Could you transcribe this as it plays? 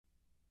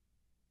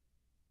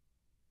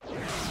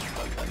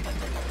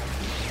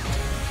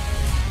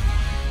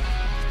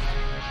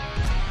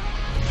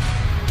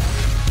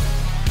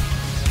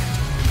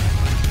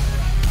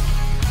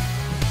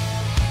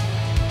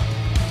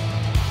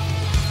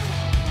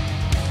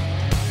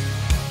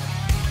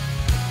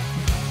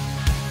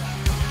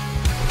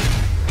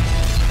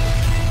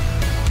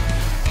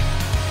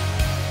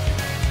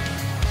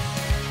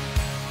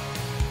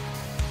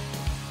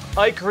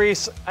Ike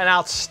Reese, an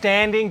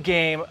outstanding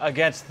game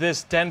against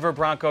this Denver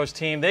Broncos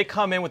team. They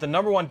come in with the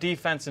number one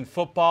defense in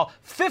football,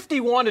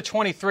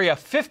 51-23, a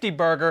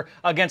 50-burger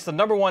against the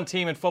number one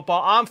team in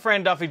football. I'm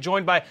Fran Duffy,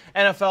 joined by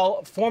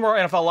former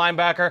NFL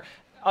linebacker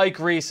Ike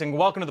Reese, and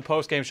welcome to the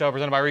postgame show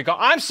presented by Rico.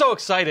 I'm so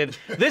excited.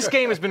 This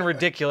game has been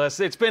ridiculous.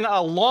 It's been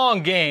a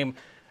long game.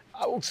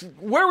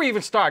 Where do we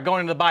even start going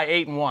into the bye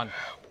 8-1?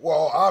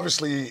 Well,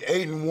 obviously,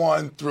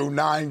 8-1 through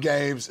 9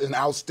 games, an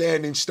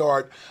outstanding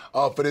start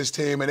for this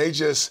team. And they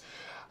just,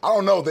 I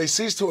don't know, they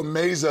cease to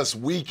amaze us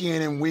week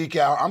in and week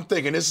out. I'm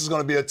thinking this is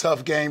going to be a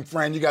tough game,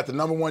 friend. You got the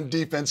number one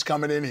defense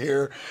coming in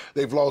here.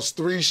 They've lost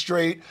 3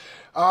 straight.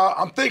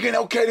 I'm thinking,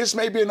 okay, this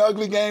may be an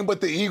ugly game, but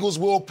the Eagles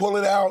will pull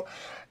it out.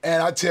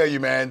 And I tell you,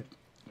 man,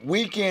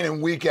 week in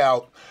and week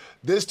out,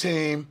 this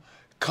team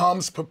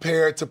comes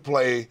prepared to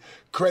play.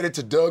 Credit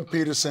to Doug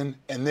Peterson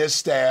and this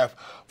staff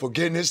for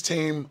getting his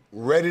team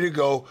ready to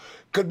go.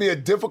 Could be a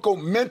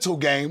difficult mental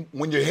game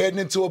when you're heading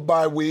into a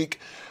bye week,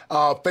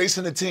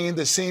 facing a team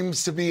that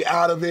seems to be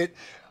out of it.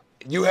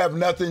 You have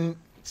nothing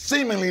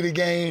seemingly to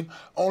gain,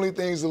 only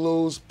things to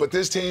lose. But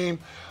this team,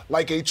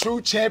 like a true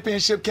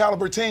championship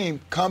caliber team,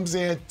 comes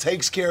in,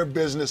 takes care of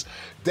business.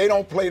 They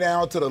don't play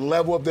down to the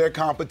level of their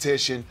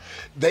competition.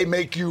 They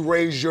make you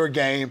raise your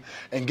game.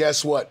 And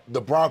guess what? The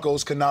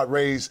Broncos cannot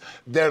raise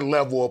their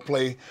level of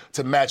play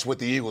to match what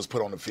the Eagles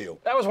put on the field.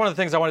 That was one of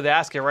the things I wanted to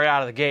ask you right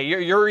out of the gate.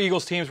 Your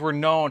Eagles teams were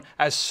known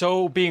as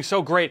being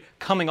so great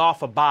coming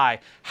off a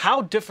bye.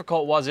 How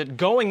difficult was it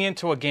going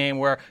into a game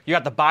where you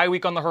got the bye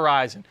week on the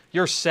horizon?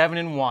 You're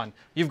 7-1.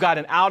 You've got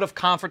an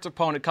out-of-conference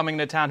opponent coming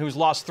into town who's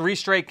lost 3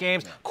 straight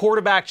games,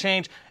 quarterback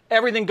change,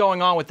 everything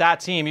going on with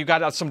that team. You've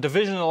got some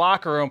division in the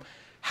locker room.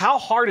 How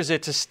hard is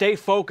it to stay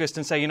focused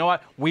and say, you know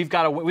what, we've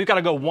got to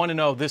go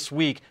 1-0 this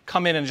week,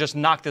 come in and just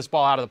knock this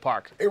ball out of the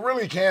park? It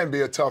really can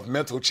be a tough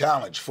mental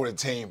challenge for the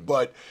team.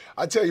 But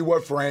I tell you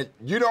what, Frank,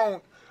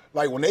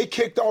 when they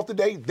kicked off the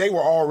day, they were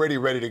already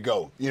ready to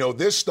go. You know,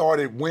 this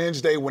started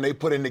Wednesday when they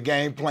put in the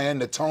game plan.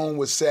 The tone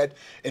was set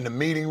in the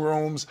meeting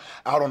rooms,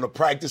 out on the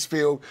practice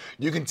field.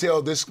 You can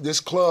tell this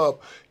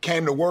club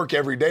came to work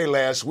every day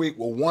last week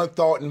with one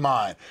thought in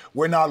mind.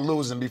 We're not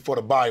losing before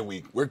the bye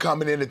week. We're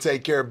coming in to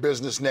take care of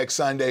business next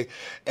Sunday.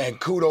 And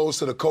kudos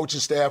to the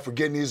coaching staff for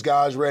getting these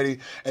guys ready.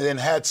 And then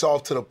hats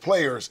off to the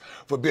players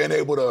for being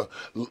able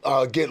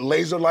to get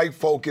laser-like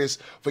focus,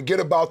 forget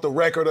about the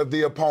record of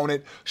the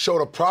opponent, show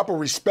the proper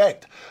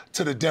respect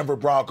to the Denver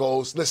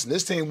Broncos. Listen,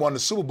 this team won the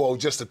Super Bowl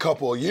just a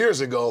couple of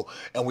years ago,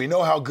 and we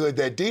know how good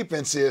that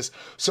defense is.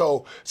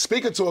 So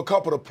speaking to a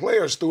couple of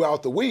players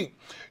throughout the week,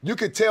 you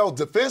could tell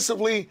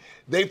defensively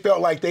they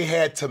felt like they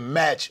had to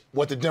match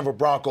what the Denver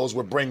Broncos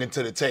were bringing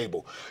to the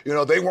table. You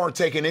know, they weren't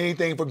taking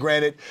anything for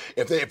granted.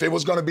 If it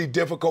was going to be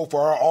difficult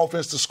for our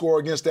offense to score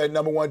against that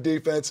number one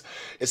defense,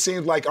 it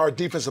seemed like our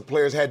defensive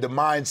players had the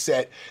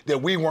mindset that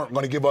we weren't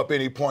going to give up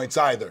any points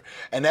either.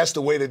 And that's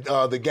the way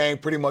that the game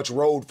pretty much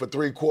rolled for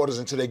 3 quarters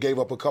until they gave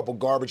up a couple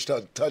garbage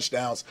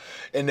touchdowns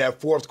in that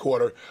 4th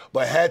quarter.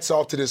 But hats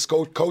off to this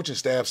coaching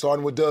staff,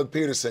 starting with Doug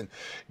Peterson,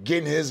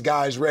 getting his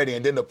guys ready,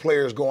 and then the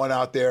players going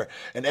out there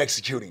and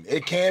executing.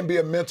 It can be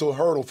a mental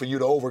hurdle for you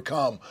to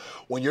overcome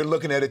when you're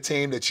looking at a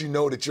team that you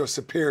know that you're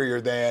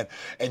superior than,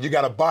 and you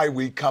got a bye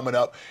week coming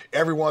up.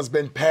 Everyone's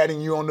been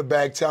patting you on the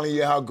back, telling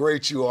you how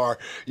great you are.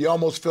 You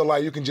almost feel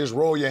like you can just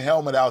roll your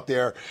helmet out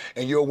there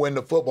and you'll win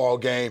the football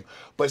game.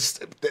 But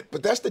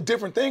that's the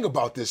different thing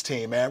about this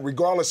team, man.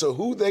 Regardless of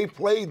who they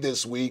played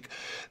this week,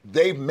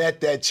 they've met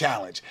that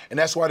challenge. And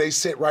that's why they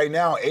sit right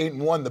now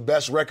 8-1, the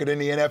best record in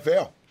the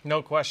NFL.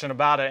 No question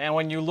about it. And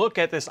when you look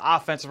at this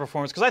offensive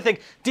performance, because I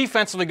think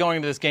defensively going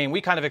into this game,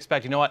 we kind of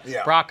expect,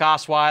 Brock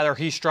Osweiler,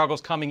 he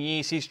struggles coming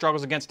east. He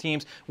struggles against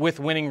teams with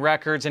winning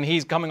records, and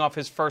he's coming off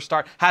his first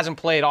start, hasn't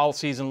played all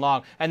season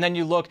long. And then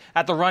you look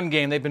at the run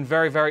game. They've been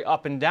very, very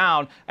up and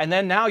down. And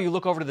then now you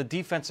look over to the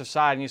defensive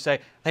side and you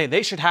say, hey,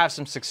 they should have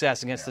some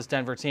success against this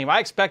Denver team.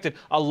 I expected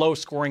a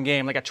low-scoring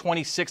game, like a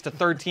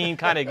 26-13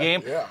 kind of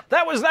game.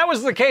 That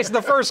was the case in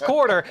the first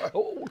quarter.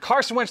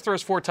 Carson Wentz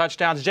throws 4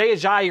 touchdowns. Jay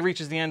Ajayi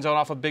reaches the end zone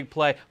off a big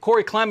play.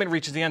 Corey Clement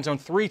reaches the end zone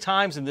 3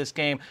 times in this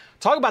game.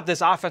 Talk about this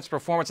offensive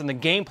performance and the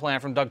game plan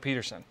from Doug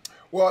Peterson.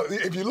 Well,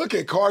 if you look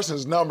at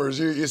Carson's numbers,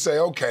 you say,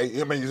 okay,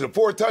 I mean, the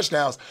 4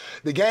 touchdowns.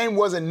 The game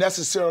wasn't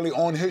necessarily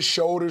on his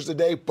shoulders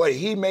today, but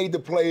he made the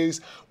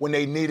plays when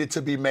they needed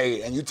to be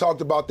made. And you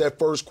talked about that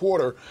first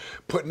quarter,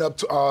 putting up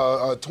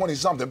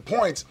 20-something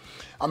points.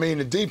 I mean,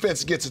 the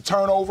defense gets a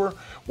turnover.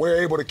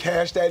 We're able to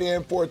cash that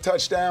in for a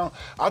touchdown.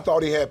 I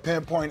thought he had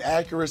pinpoint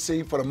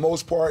accuracy for the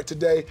most part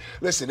today.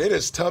 Listen, it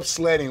is tough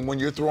sledding when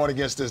you're throwing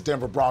against this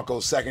Denver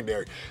Broncos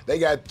secondary. They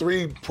got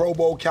 3 Pro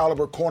Bowl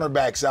caliber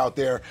cornerbacks out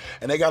there,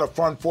 and they got a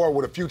front four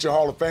with a future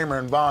Hall of Famer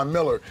in Von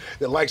Miller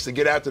that likes to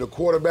get after the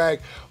quarterback.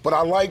 But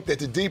I like that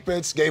the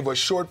defense gave us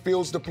short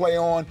fields to play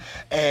on,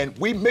 and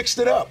we mixed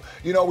it up.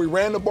 You know, we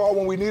ran the ball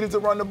when we needed to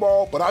run the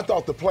ball, but I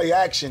thought the play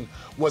action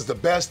was the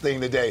best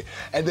thing today.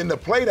 And then the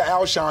play to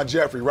Alshon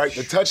Jeffrey, right?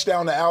 The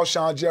touchdown to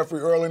Alshon Jeffrey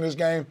early in this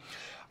game.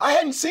 I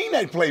hadn't seen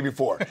that play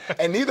before,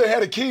 and neither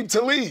had Aqib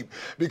Talib,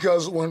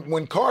 because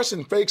when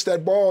Carson fakes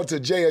that ball to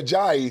Jay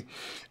Ajayi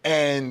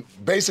and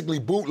basically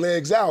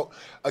bootlegs out,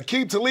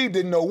 Aqib Talib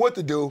didn't know what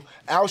to do.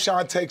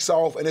 Alshon takes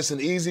off, and it's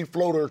an easy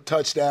floater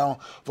touchdown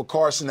for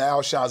Carson to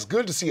Alshon. It's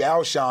good to see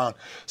Alshon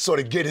sort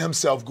of get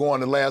himself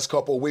going the last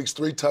couple of weeks,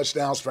 3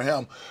 touchdowns for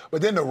him.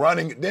 But then the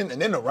running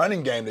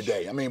game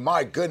today. I mean,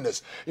 my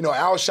goodness. You know,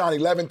 Alshon,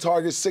 11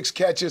 targets, 6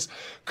 catches,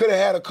 could have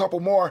had a couple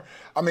more.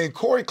 I mean,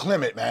 Corey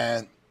Clement,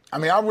 man. I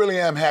mean, I really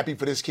am happy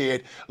for this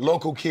kid,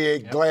 local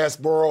kid, yep.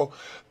 Glassboro,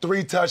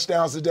 3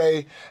 touchdowns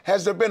today.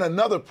 Has there been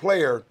another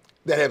player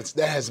that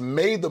has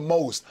made the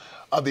most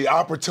of the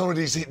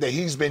opportunities that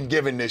he's been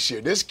given this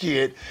year? This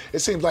kid, it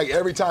seems like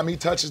every time he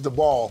touches the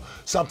ball,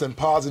 something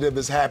positive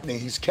is happening.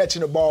 He's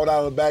catching the ball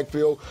out of the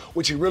backfield,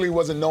 which he really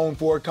wasn't known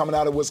for coming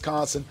out of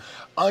Wisconsin.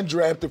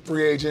 Undrafted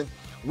free agent.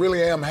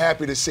 Really am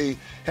happy to see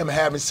him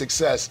having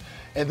success.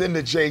 And then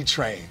the J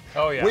Train.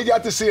 Oh, yeah. We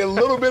got to see a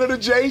little bit of the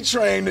J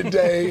Train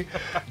today.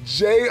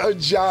 Jay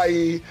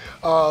Ajayi,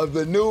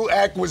 the new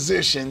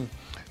acquisition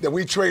that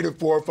we traded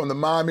for from the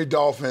Miami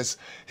Dolphins.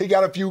 He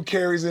got a few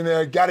carries in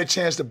there, got a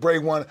chance to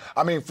break one.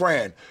 I mean,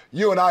 Fran,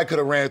 you and I could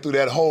have ran through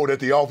that hole that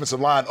the offensive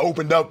line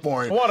opened up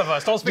for him. One of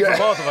us. Don't speak for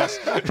both of us.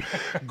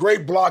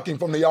 Great blocking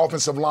from the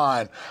offensive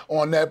line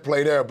on that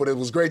play there, but it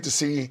was great to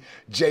see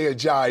Jay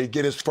Ajayi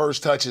get his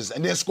first touches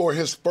and then score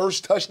his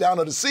first touchdown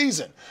of the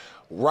season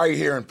right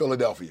here in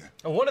Philadelphia.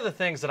 One of the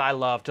things that I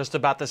love just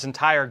about this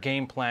entire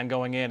game plan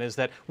going in is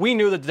that we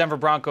knew that the Denver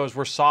Broncos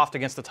were soft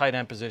against the tight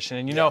end position.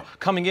 And, you know,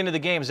 coming into the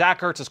game,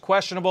 Zach Ertz is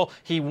questionable.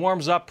 He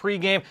warms up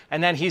pregame,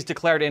 and then he's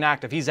declared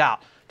inactive. He's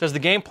out. Does the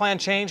game plan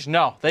change?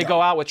 No. They go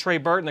out with Trey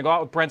Burton. They go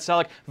out with Brent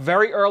Selleck.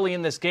 Very early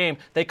in this game,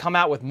 they come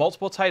out with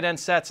multiple tight end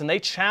sets, and they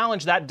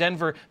challenge that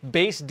Denver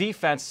base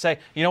defense to say,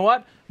 you know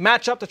what?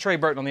 Match up to Trey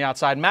Burton on the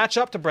outside. Match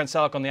up to Brent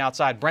Selleck on the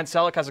outside. Brent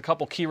Selleck has a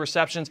couple key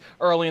receptions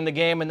early in the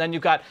game, and then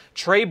you've got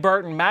Trey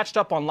Burton matched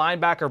up on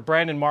linebacker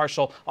Brandon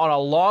Marshall on a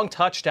long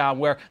touchdown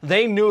where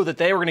they knew that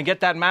they were going to get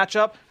that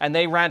matchup, and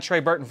they ran Trey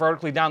Burton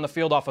vertically down the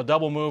field off a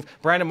double move.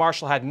 Brandon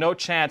Marshall had no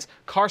chance.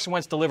 Carson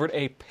Wentz delivered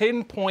a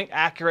pinpoint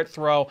accurate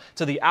throw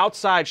to the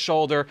outside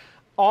shoulder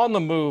on the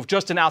move,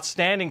 just an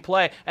outstanding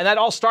play. And that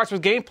all starts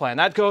with game plan.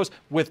 That goes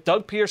with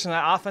Doug Peterson and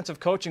that offensive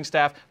coaching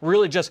staff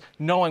really just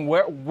knowing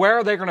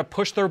where they're going to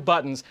push their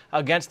buttons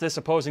against this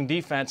opposing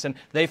defense. And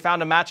they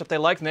found a matchup they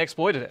liked, and they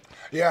exploited it.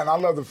 Yeah, and I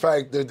love the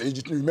fact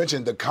that you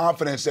mentioned the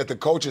confidence that the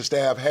coaching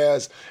staff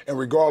has, and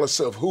regardless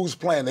of who's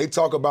playing, they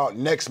talk about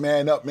next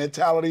man up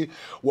mentality.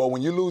 Well,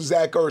 when you lose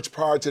Zach Ertz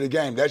prior to the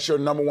game, that's your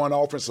number one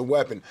offensive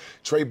weapon.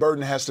 Trey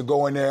Burton has to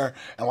go in there,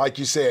 and like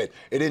you said,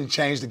 it didn't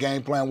change the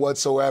game plan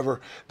whatsoever.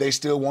 They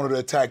still wanted to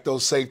attack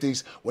those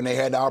safeties when they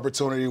had the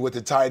opportunity with the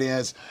tight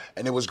ends,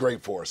 and it was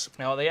great for us.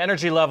 You know, the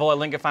energy level at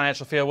Lincoln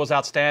Financial Field was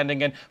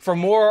outstanding, and for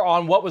more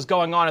on what was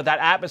going on at that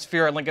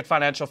atmosphere at Lincoln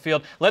Financial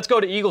Field, let's go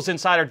to Eagles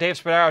insider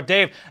Dave Spadaro.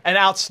 Dave, an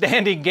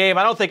outstanding game.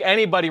 I don't think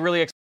anybody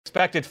really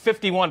expected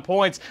 51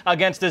 points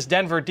against this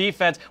Denver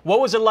defense. What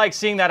was it like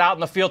seeing that out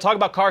in the field? Talk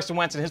about Carson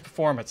Wentz and his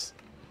performance.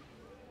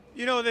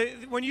 You know,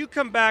 when you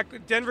come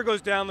back, Denver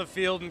goes down the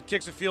field and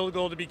kicks a field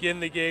goal to begin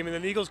the game, and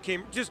then the Eagles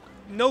came, just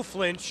no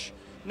flinch,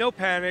 no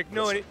panic,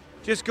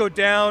 just go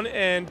down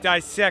and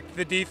dissect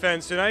the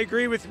defense. And I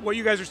agree with what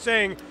you guys are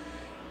saying.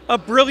 A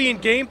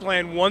brilliant game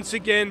plan once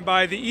again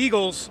by the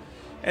Eagles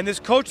and this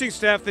coaching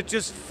staff that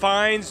just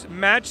finds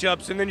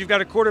matchups. And then you've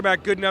got a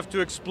quarterback good enough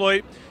to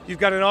exploit. You've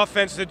got an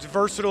offense that's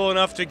versatile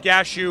enough to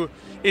gash you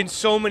in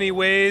so many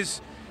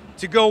ways.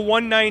 To go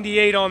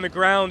 198 on the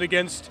ground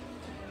against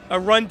a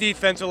run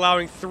defense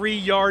allowing 3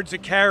 yards a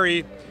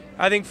carry.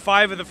 I think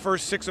 5 of the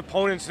first 6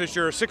 opponents this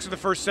year, or 6 of the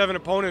first 7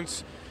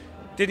 opponents,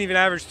 didn't even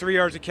average 3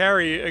 yards a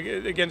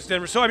carry against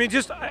Denver. So, I mean,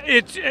 you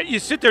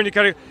sit there and you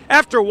kind of,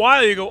 after a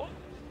while, you go,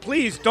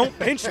 please don't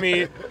pinch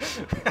me.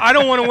 I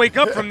don't want to wake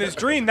up from this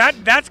dream.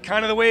 That's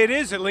kind of the way it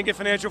is at Lincoln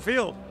Financial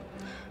Field.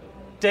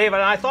 Dave,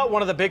 and I thought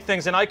one of the big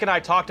things, and Ike and I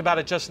talked about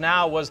it just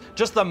now, was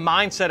just the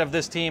mindset of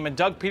this team and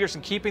Doug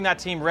Peterson keeping that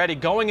team ready,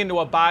 going into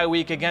a bye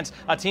week against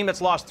a team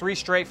that's lost 3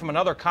 straight from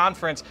another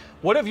conference.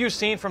 What have you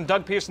seen from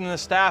Doug Peterson and the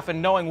staff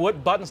and knowing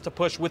what buttons to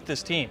push with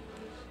this team?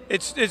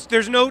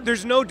 There's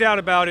no doubt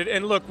about it.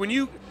 And look, when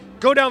you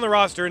go down the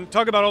roster and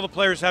talk about all the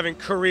players having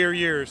career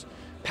years,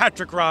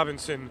 Patrick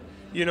Robinson,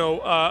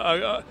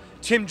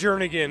 Tim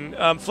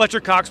Jernigan, Fletcher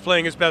Cox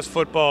playing his best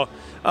football,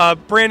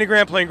 Brandon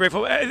Graham playing great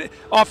football,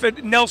 off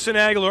at Nelson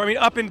Aguilar. I mean,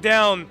 up and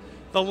down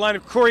the line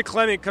of Corey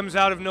Clement comes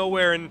out of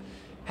nowhere and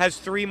has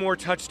 3 more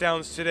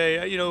touchdowns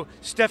today.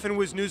 Stefan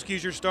Wisniewski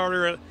is your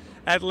starter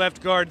at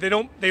left guard.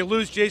 They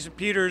lose Jason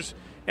Peters,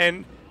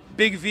 and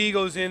Big V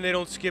goes in. They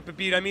don't skip a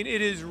beat. I mean,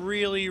 it is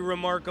really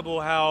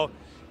remarkable how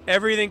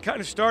everything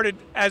kind of started.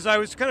 As I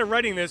was kind of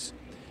writing this,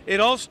 it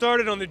all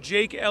started on the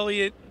Jake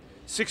Elliott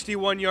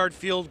 61-yard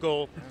field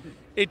goal.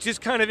 It just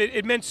kind of,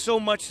 it meant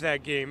so much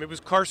that game. It was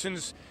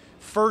Carson's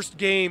first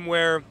game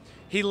where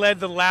he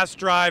led the last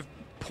drive,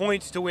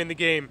 points to win the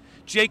game.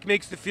 Jake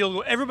makes the field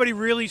goal. Everybody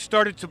really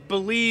started to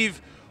believe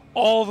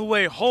all the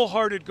way,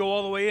 wholehearted, go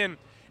all the way in.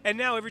 And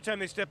now every time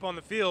they step on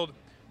the field,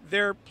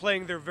 they're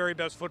playing their very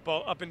best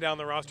football up and down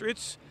the roster.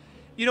 It's,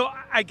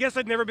 I guess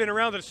I'd never been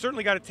around, but I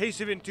certainly got a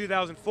taste of it in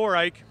 2004,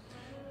 Ike.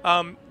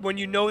 When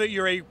you know that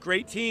you're a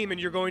great team and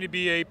you're going to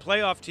be a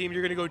playoff team,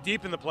 you're going to go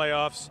deep in the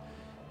playoffs,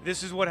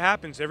 this is what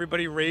happens.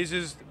 Everybody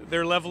raises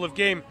their level of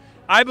game.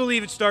 I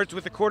believe it starts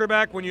with the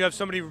quarterback when you have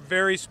somebody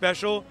very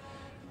special,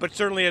 but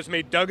certainly has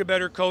made Doug a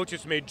better coach.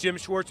 It's made Jim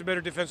Schwartz a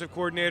better defensive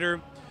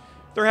coordinator.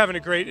 They're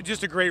having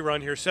just a great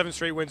run here. 7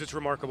 straight wins. It's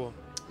remarkable.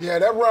 Yeah,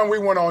 that run we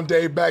went on,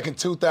 Dave, back in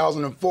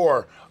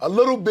 2004, a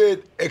little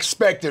bit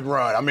expected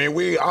run. I mean,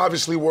 we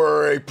obviously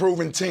were a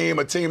proven team,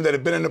 a team that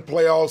had been in the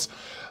playoffs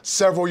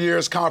several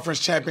years, conference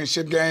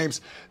championship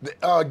games.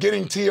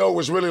 Getting T.O.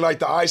 was really like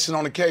the icing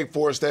on the cake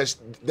for us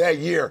that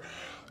year.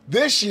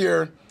 This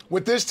year,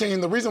 with this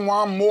team, the reason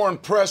why I'm more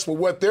impressed with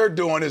what they're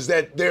doing is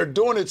that they're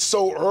doing it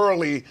so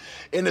early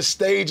in the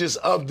stages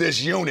of this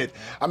unit.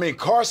 I mean,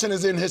 Carson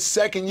is in his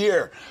second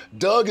year.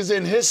 Doug is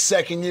in his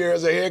second year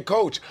as a head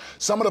coach.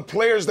 Some of the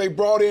players they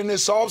brought in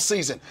this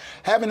offseason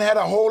haven't had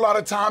a whole lot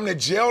of time to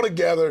gel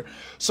together.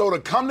 So to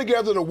come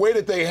together the way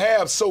that they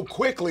have so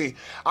quickly,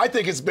 I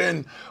think it's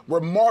been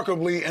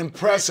remarkably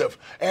impressive.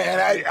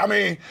 And I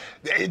mean,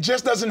 it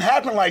just doesn't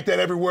happen like that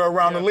everywhere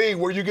around the league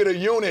where you get a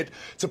unit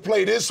to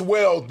play this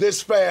well,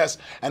 this fast.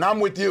 And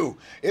I'm with you.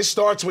 It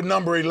starts with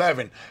number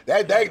 11.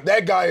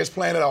 That guy is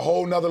playing at a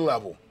whole nother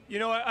level.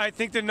 I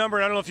think the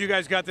number, I don't know if you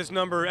guys got this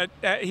number,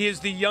 he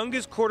is the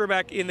youngest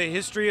quarterback in the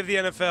history of the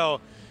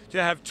NFL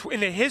to have, in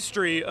the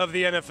history of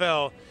the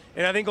NFL,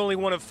 and I think only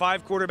one of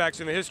 5 quarterbacks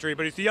in the history,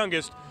 but he's the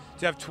youngest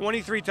to have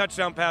 23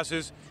 touchdown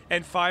passes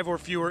and 5 or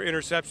fewer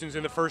interceptions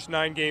in the first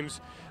 9 games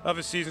of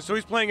a season. So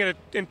he's playing at an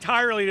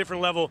entirely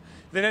different level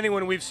than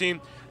anyone we've seen.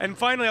 And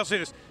finally, I'll say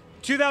this.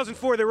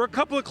 2004, there were a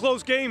couple of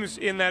close games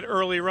in that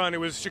early run. It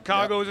was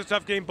Chicago was a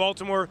tough game,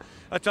 Baltimore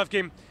a tough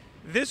game.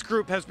 This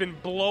group has been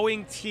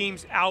blowing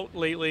teams out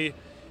lately.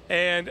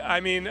 And, I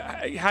mean,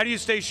 how do you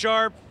stay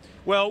sharp?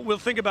 Well, we'll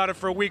think about it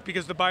for a week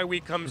because the bye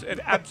week comes at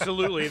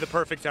absolutely the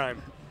perfect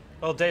time.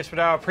 Well, Dave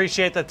Spadaro,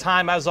 appreciate the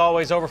time, as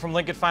always, over from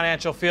Lincoln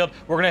Financial Field.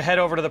 We're going to head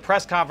over to the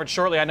press conference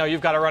shortly. I know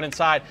you've got to run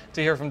inside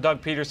to hear from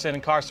Doug Peterson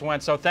and Carson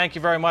Wentz, so thank you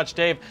very much,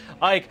 Dave.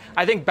 Ike,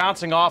 I think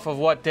bouncing off of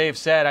what Dave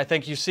said, I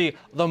think you see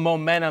the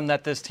momentum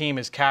that this team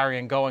is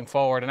carrying going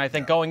forward, and I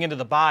think going into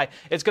the bye,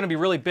 it's going to be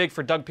really big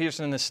for Doug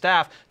Peterson and the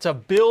staff to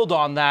build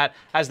on that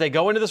as they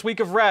go into this week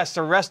of rest,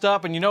 to rest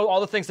up, and all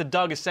the things that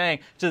Doug is saying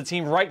to the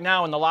team right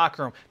now in the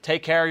locker room.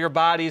 Take care of your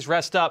bodies,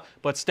 rest up,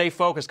 but stay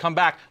focused, come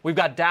back. We've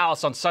got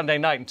Dallas on Sunday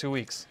night in 2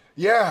 weeks.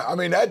 Yeah, I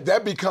mean,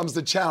 that becomes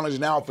the challenge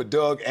now for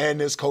Doug and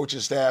this coaching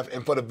staff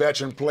and for the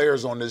veteran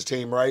players on this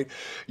team, right?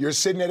 You're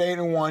sitting at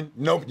 8-1.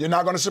 Nope, you're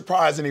not going to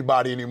surprise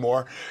anybody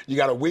anymore. You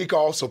got a week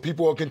off, so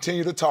people will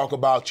continue to talk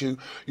about you.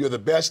 You're the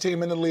best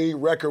team in the league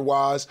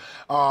record-wise.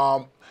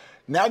 Now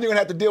you're going to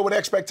have to deal with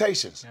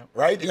expectations,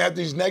 right? You're going to have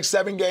these next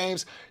 7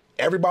 games.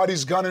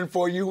 Everybody's gunning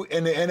for you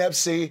in the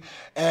NFC,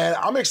 and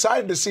I'm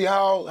excited to see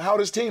how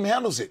this team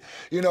handles it.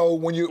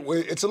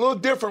 It's a little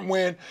different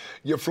when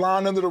you're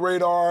flying under the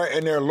radar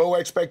and there are low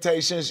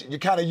expectations. You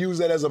kind of use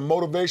that as a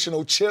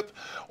motivational chip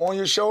on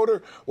your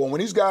shoulder. Well, when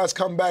these guys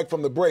come back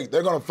from the break,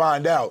 they're going to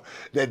find out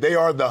that they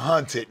are the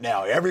hunted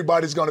now.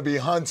 Everybody's going to be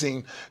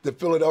hunting the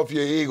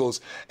Philadelphia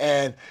Eagles,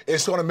 and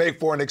it's going to make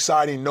for an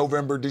exciting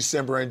November,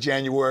 December, and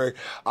January.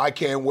 I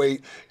can't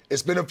wait.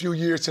 It's been a few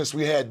years since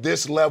we had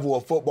this level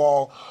of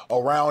football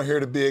around here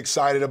to be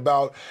excited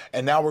about,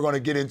 and now we're going to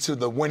get into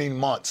the winning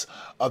months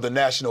of the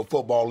National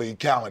Football League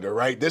calendar,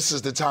 right? This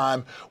is the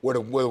time where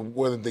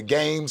the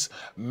games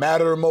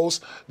matter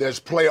most. There's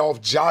playoff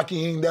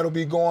jockeying that'll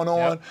be going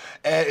on,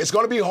 and it's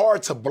going to be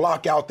hard to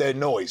block out that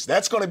noise.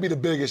 That's going to be the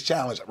biggest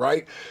challenge,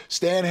 right?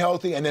 Staying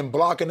healthy and then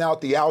blocking out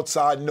the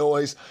outside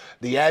noise,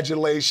 the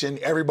adulation,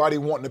 everybody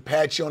wanting to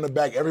pat you on the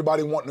back,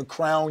 everybody wanting to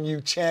crown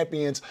you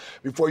champions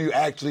before you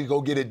actually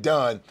go get it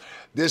done.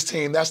 This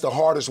team, that's the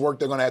hardest work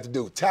they're going to have to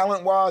do.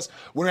 Talent-wise,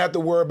 we don't have to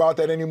worry about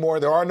that anymore.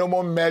 There are no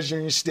more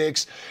measuring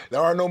sticks.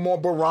 There are no more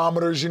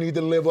barometers you need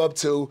to live up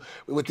to,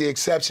 with the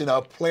exception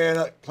of playing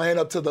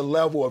up to the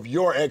level of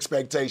your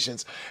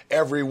expectations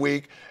every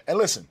week. And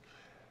listen,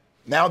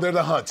 now they're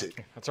the hunted.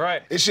 That's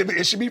right. It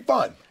should be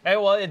fun. Hey,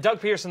 well, Doug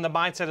Peterson, the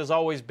mindset has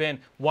always been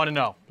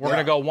 1-0. We're going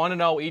to go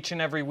 1-0 each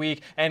and every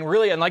week. And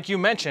really, and like you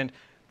mentioned,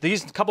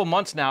 these couple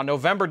months now,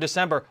 November,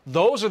 December,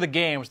 those are the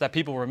games that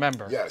people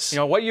remember. Yes.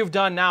 What you've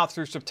done now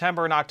through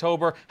September and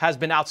October has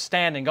been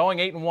outstanding. Going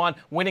 8-1,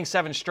 winning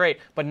 7 straight,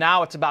 but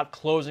now it's about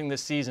closing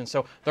this season.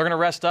 So they're going to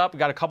rest up. We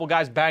got a couple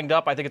guys banged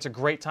up. I think it's a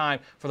great time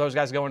for those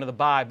guys to go into the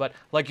bye. But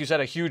like you said,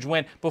 a huge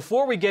win.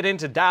 Before we get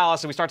into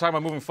Dallas and we start talking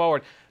about moving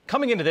forward,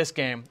 coming into this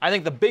game, I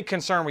think the big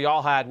concern we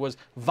all had was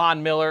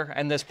Von Miller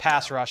and this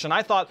pass rush. And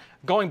I thought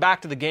going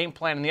back to the game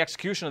plan and the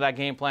execution of that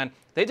game plan,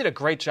 they did a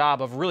great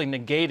job of really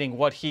negating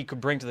what he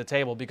could bring to the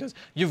table, because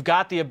you've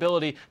got the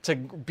ability to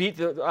beat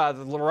the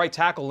right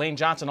tackle, Lane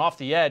Johnson, off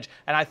the edge.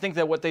 And I think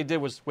that what they did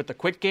was, with the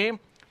quick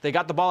game, They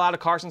got the ball out of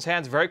Carson's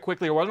hands very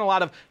quickly. There wasn't a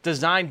lot of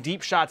designed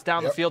deep shots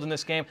down the field in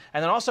this game.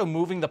 And then also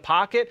moving the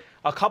pocket,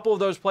 a couple of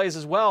those plays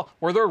as well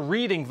where they're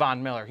reading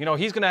Von Miller. You know,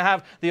 he's going to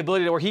have the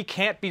ability to where he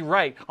can't be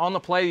right. On the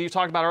play you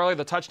talked about earlier,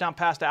 the touchdown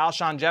pass to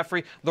Alshon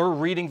Jeffrey, they're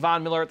reading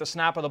Von Miller at the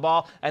snap of the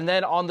ball. And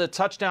then on the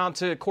touchdown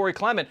to Corey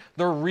Clement,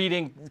 they're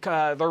reading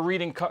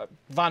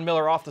Von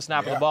Miller off the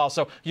snap of the ball.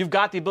 So you've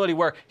got the ability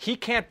where he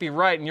can't be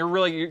right, and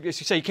as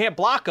you say, you can't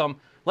block him.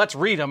 Let's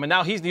read him. And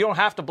now you don't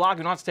have to block him.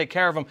 You don't have to take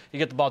care of him. You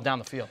get the ball down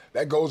the field.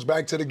 That goes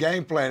back to the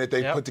game plan that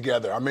they put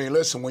together. I mean,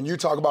 listen, when you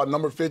talk about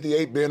number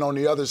 58 being on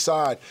the other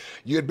side,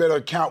 you'd better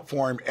account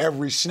for him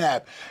every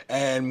snap.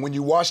 And when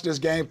you watch this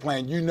game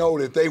plan, you know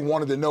that they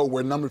wanted to know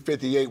where number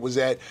 58 was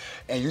at.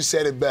 And you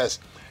said it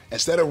best.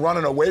 Instead of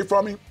running away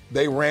from him,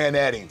 they ran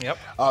at him.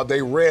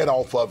 They read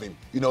off of him.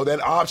 You know,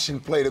 that option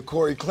play to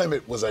Corey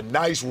Clement was a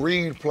nice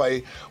read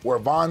play where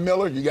Von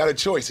Miller, you got a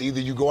choice. Either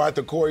you go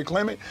after Corey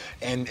Clement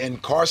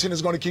and Carson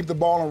is going to keep the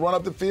ball and run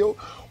up the field,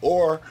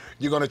 or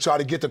you're going to try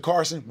to get to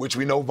Carson, which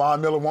we know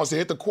Von Miller wants to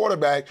hit the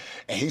quarterback,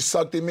 and he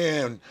sucked him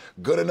in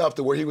good enough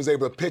to where he was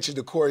able to pitch it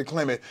to Corey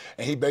Clement,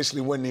 and he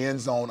basically went in the end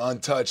zone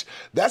untouched.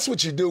 That's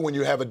what you do when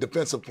you have a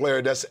defensive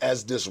player that's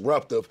as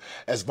disruptive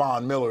as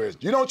Von Miller is.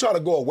 You don't try to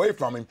go away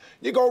from him.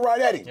 You go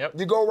right at him.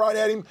 You go right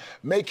at him,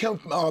 make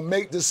him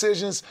make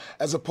decisions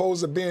as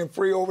opposed to being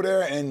free over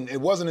there. And it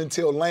wasn't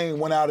until Lane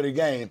went out of the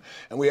game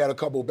and we had a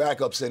couple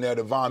backups in there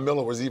that Von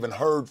Miller was even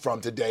heard from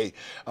today,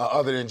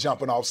 other than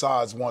jumping off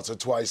sides once or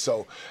twice.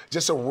 So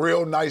just a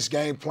real nice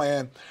game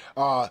plan.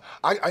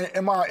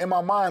 In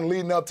my mind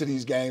leading up to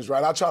these games,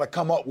 right, I try to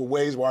come up with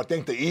ways where I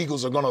think the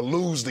Eagles are going to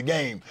lose the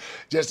game.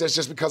 That's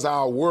just because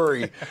I'll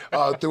worry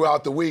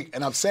throughout the week.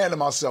 And I'm saying to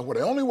myself, well,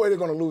 the only way they're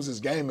going to lose this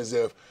game is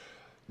if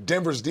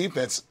Denver's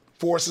defense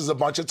forces a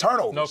bunch of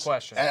turnovers. No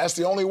question. And that's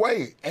the only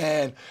way.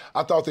 And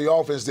I thought the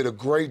offense did a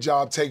great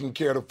job taking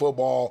care of the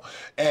football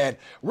and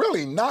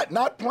really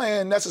not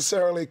playing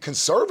necessarily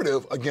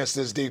conservative against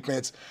this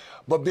defense,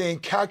 but being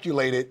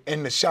calculated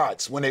in the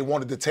shots when they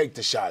wanted to take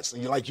the shots.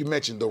 Like you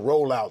mentioned, the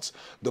rollouts,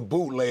 the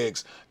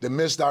bootlegs, the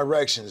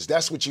misdirections.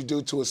 That's what you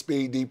do to a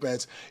speed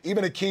defense.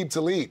 Even Aqib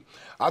Talib.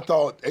 I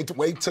thought they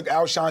took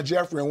Alshon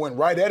Jeffrey and went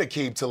right at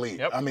Aqib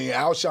Talib. I mean,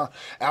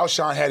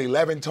 Alshon had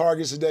 11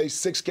 targets today,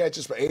 6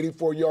 catches for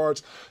 84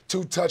 yards,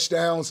 2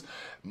 touchdowns.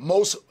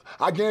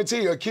 I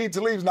guarantee you, Aqib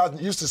Talib's not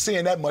used to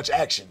seeing that much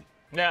action.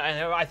 Yeah,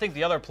 and I think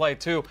the other play,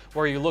 too,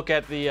 where you look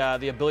at the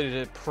ability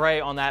to prey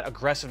on that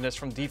aggressiveness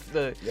from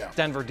the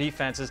Denver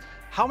defense is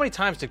how many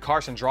times did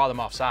Carson draw them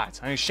off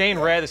sides? I mean, Shane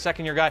Ray, the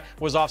second-year guy,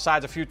 was off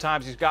sides a few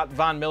times. He's got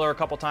Von Miller a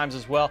couple times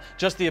as well.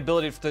 Just the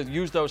ability to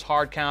use those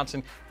hard counts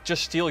and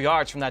just steal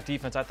yards from that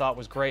defense I thought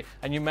was great.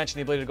 And you mentioned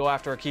the ability to go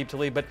after Aqib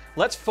Talib. But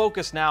let's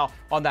focus now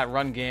on that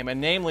run game, and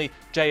namely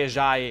Jay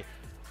Ajayi.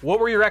 What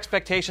were your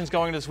expectations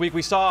going into this week?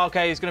 We saw,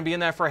 okay, he's going to be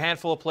in there for a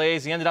handful of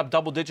plays. He ended up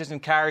double digits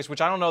in carries,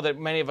 which I don't know that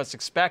many of us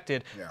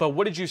expected. But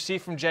what did you see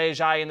from Jay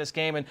Ajayi in this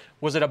game, and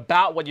was it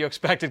about what you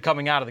expected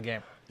coming out of the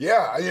game?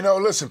 Yeah,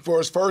 listen, for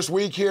his first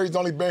week here, he's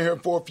only been here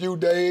for a few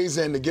days,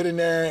 and to get in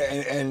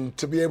there and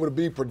to be able to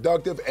be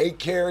productive, 8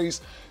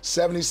 carries,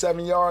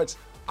 77 yards,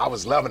 I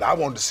was loving it. I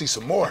wanted to see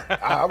some more.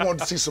 I wanted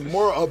to see some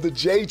more of the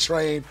J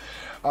train.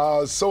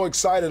 So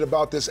excited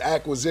about this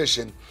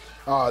acquisition.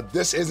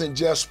 This isn't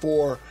just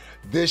for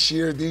this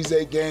year, these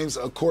 8 games.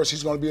 Of course,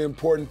 he's going to be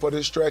important for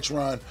this stretch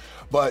run,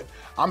 but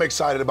I'm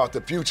excited about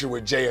the future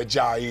with Jay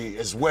Ajayi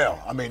as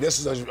well. I mean, this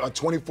is a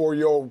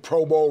 24-year-old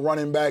Pro Bowl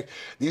running back.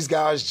 These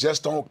guys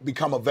just don't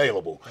become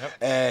available.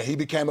 And he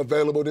became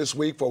available this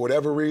week for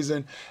whatever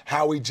reason.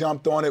 How he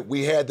jumped on it,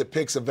 we had the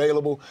picks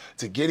available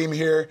to get him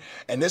here.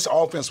 And this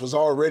offense was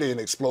already an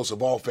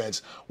explosive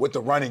offense with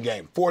the running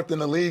game. 4th in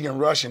the league in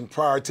rushing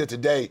prior to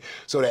today.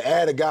 So to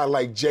add a guy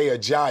like Jay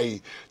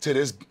Ajayi to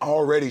this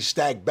already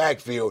stacked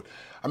backfield,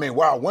 I mean,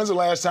 wow, when's the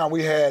last time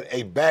we had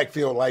a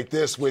backfield like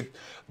this with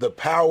the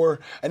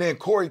power? And then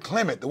Corey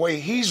Clement, the way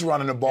he's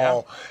running the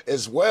ball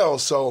as well.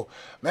 So,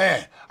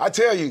 man, I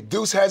tell you,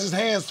 Deuce has his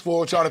hands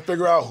full trying to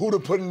figure out who to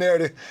put in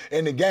there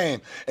in the game.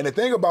 And the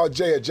thing about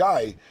Jay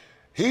Ajayi,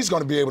 he's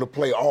going to be able to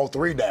play all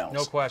 3 downs.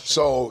 No question.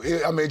 So,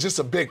 I mean, just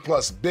a big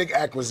plus, big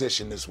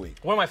acquisition this week.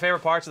 One of my favorite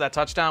parts of that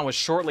touchdown was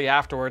shortly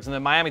afterwards, and the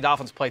Miami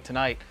Dolphins played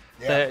tonight.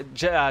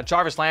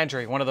 Jarvis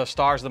Landry, one of the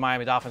stars of the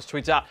Miami Dolphins,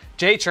 tweets out,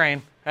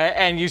 J-Train.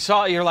 And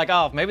you're like,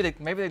 oh,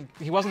 maybe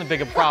he wasn't a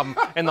big problem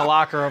in the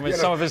locker room, and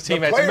some of his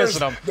teammates are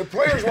missing him. The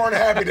players weren't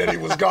happy that he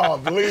was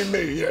gone. Believe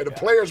me, the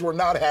players were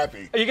not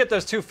happy. You get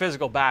those 2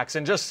 physical backs,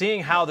 and just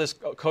seeing how this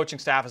coaching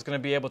staff is going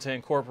to be able to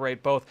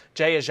incorporate both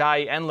Jay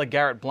Ajayi and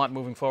LeGarrette Blount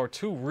moving forward,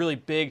 2 really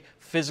big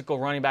physical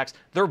running backs.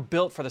 They're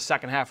built for the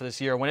second half of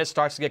this year when it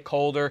starts to get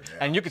colder.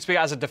 And you can speak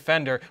as a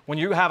defender, when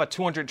you have a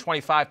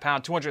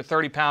 225-pound,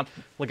 230-pound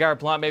LeGarrette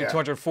Blount, maybe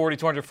 240,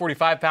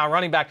 245-pound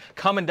running back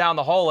coming down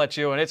the hole at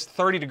you, and it's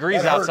 30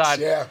 degrees outside.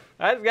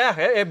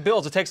 It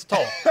builds. It takes a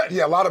toll.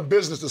 A lot of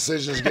business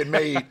decisions get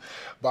made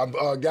by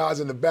guys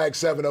in the back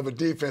 7 of a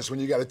defense when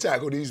you got to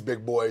tackle these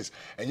big boys.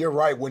 And you're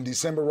right, when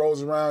December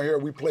rolls around here,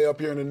 we play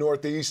up here in the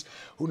Northeast.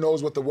 Who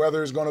knows what the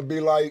weather is going to be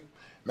like?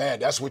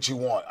 Man, that's what you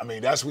want. I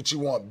mean, that's what you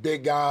want.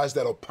 Big guys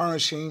that are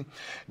punishing,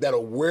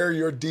 that'll wear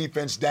your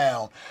defense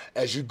down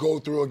as you go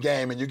through a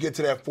game and you get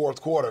to that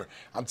fourth quarter.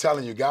 I'm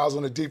telling you, guys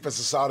on the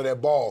defensive side of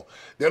that ball,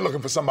 they're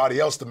looking for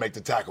somebody else to make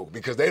the tackle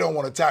because they don't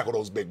want to tackle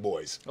those big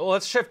boys. Well,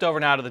 let's shift over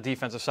now to the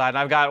defensive side. And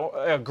I've got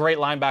a great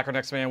linebacker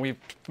next to me, and we've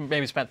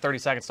maybe spent 30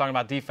 seconds talking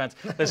about defense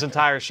this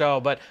entire show.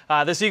 But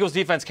this Eagles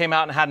defense came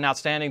out and had an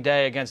outstanding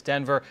day against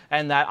Denver,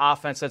 and that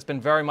offense that's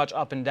been very much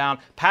up and down.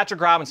 Patrick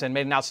Robinson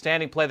made an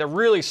outstanding play that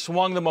really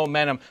swung the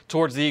momentum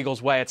towards the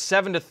Eagles' way. At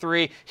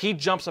 7-3, he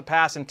jumps a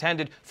pass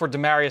intended for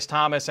Demaryius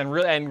Thomas and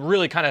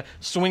really kind of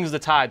swings the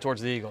tide towards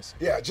the Eagles.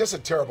 Yeah, just a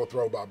terrible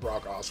throw by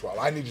Brock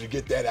Osweiler. I needed to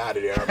get that out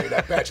of there. I mean,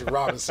 that Patrick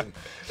Robinson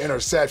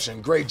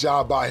interception, great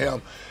job by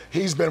him.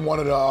 He's been one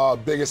of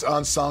the biggest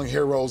unsung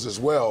heroes as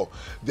well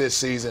this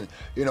season.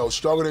 You know,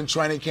 struggled in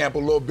training camp a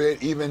little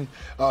bit, even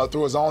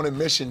through his own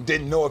admission,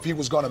 didn't know if he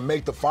was going to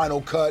make the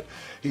final cut.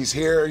 He's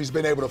here. He's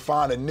been able to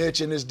find a niche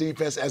in his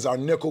defense as our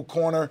nickel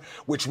corner,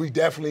 which we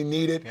definitely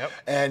needed. Yep.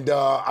 And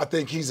I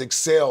think he's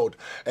excelled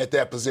at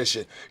that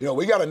position. You know,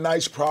 we got a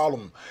nice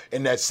problem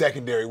in that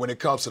secondary when it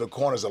comes to the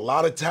corners. A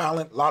lot of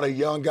talent, a lot of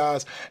young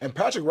guys. And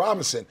Patrick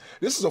Robinson,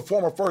 this is a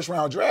former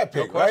first-round draft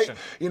pick, right?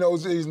 You know,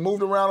 he's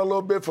moved around a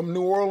little bit from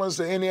New Orleans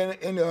to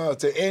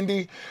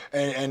Indy,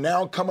 and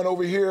now coming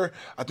over here,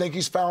 I think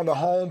he's found a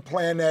home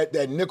playing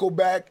that nickel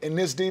back in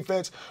this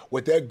defense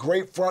with that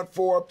great front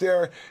four up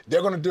there.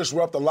 They're going to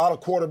disrupt a lot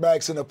of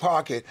quarterbacks in the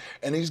pocket,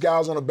 and these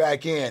guys on the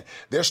back end,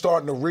 they're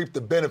starting to reap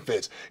the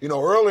benefits. You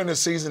know, early in the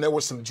season, there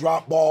was some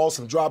drop balls,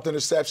 some dropped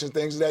interceptions,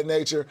 things of that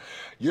nature.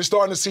 You're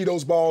starting to see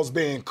those balls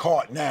being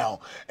caught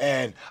now,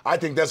 and I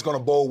think that's going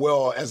to bode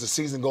well as the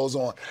season goes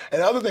on.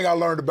 And the other thing I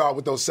learned about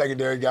with those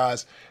secondary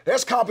guys,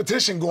 there's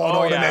competition going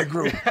on in that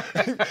group.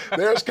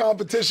 There's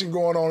competition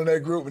going on in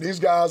that group, and these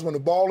guys, when the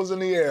ball is in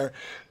the air,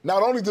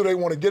 not only do they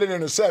want to get an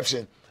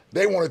interception,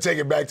 they want to take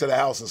it back to the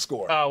house and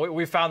score.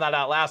 We found that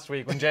out last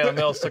week when Jalen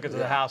Mills took it to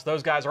the house.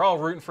 Those guys are all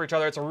rooting for each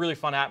other. It's a really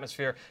fun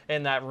atmosphere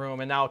in that room.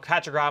 And now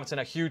Patrick Robinson,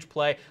 a huge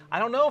play. I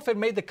don't know if it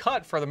made the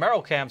cut for the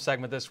Merrill Cam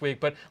segment this week,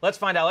 but let's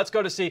find out. Let's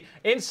go to see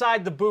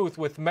Inside the Booth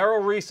with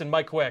Merrill Reese and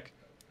Mike Quick.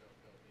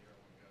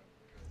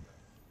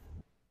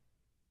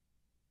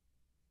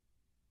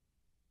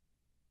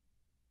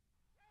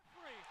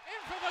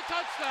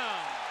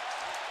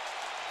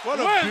 What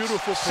a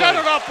beautiful play. Set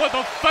it up with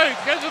a fake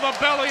into the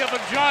belly of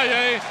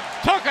Ajayi,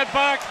 took it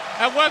back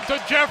and went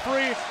to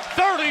Jeffrey,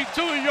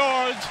 32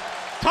 yards,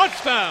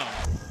 touchdown.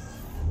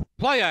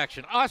 Play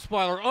action,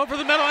 Osweiler over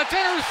the middle, it's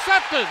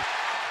intercepted.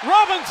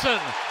 Robinson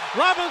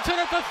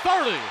at the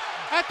 30,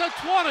 at the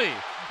 20,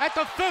 at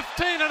the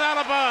 15 and out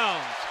of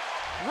bounds.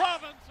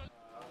 Robinson.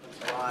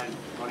 Offensive line,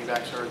 running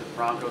backs hurt. The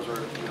Broncos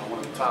are, one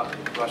of the top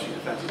rushing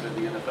defenses in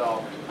the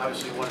NFL.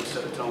 Obviously, wanted to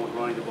set a tone with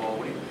running the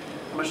ball.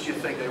 How much do you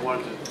think they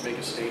wanted to make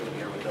a statement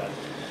here with that?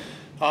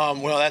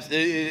 Well, let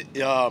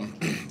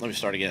me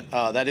start again.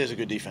 That is a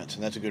good defense,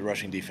 and that's a good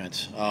rushing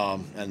defense,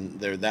 and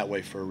they're that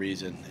way for a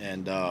reason.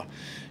 And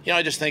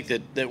I just think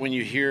that when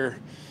you hear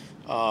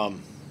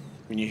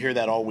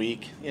that all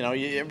week,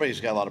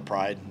 everybody's got a lot of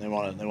pride. They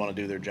want to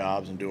do their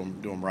jobs and do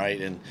them right,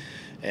 and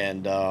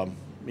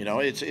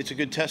it's a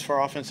good test for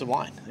our offensive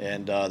line,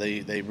 and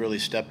they really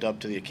stepped up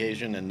to the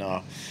occasion, and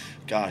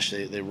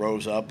they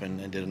rose up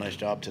and did a nice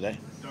job today.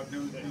 Doug,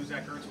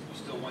 Zach Ertz, you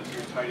still went to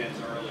your tight ends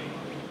early.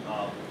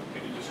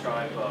 Can you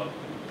describe what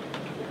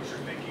was your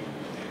thinking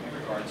in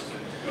regards to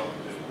going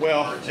to?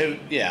 Well,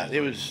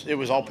 it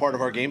was all part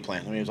of our game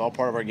plan. I mean, it was all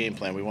part of our game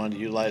plan. We wanted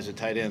to utilize the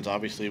tight ends.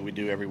 Obviously, we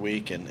do every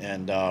week, and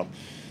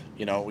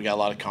we got a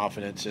lot of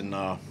confidence in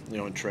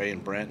in Trey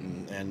and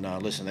Brent,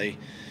 and listen, they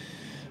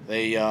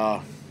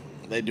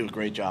do a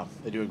great job.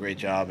 They do a great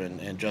job,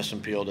 and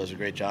Justin Peel does a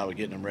great job of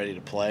getting them ready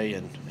to play.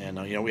 And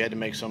we had to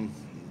make some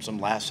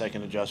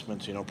last-second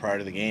adjustments, prior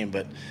to the game.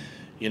 But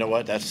you know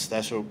what? That's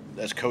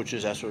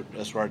coaches. That's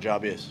what our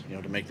job is.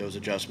 To make those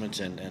adjustments.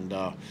 And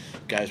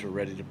guys were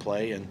ready to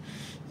play and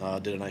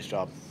did a nice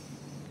job.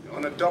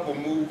 On a double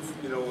move,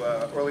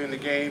 early in the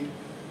game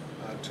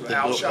to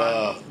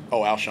Alshon.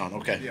 Alshon.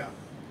 Okay. Yeah.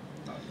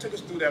 Take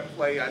us through that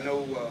play. I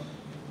know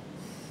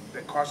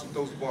that Carson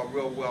throws the ball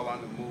real well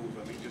on the move.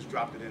 I mean, he just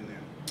dropped it in there.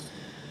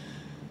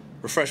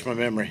 Refresh my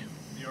memory.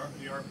 The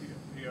RPO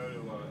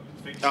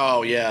fake.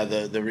 Oh yeah,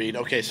 the read.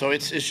 Okay, so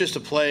it's just a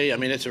play. I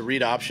mean, it's a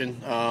read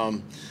option.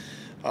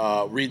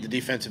 Read the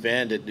defensive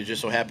end. It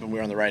just so happened we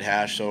were on the right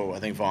hash, so I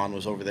think Vaughn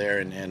was over there,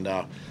 and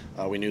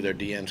we knew their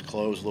DNs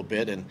closed a little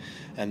bit, and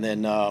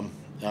then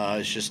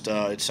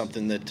it's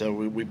something that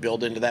we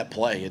build into that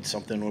play. It's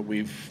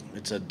something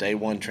it's a day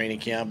one training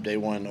camp, day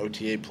one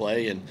OTA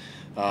play, and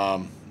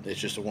it's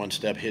just a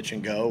one-step hitch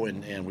and go,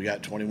 and we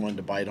got 21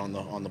 to bite on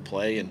the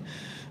play, and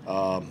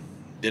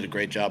did a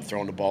great job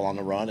throwing the ball on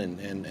the run,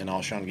 and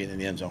Alshon getting in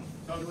the end zone.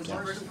 Jay in this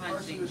offense,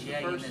 what did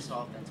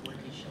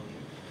he show you?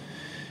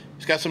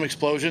 He's got some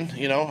explosion,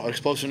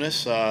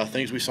 explosiveness,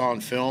 things we saw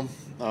on film.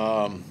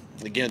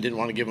 Again, didn't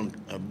want to give him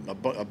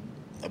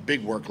a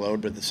big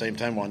workload, but at the same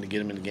time wanted to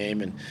get him in the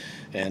game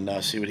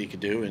and see what he could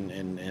do,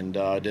 and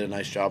did a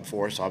nice job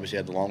for us. Obviously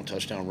had the long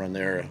touchdown run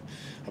there,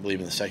 I believe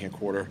in the second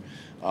quarter,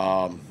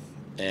 and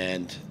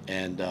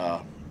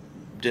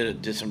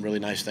did some really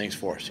nice things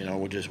for us.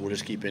 We'll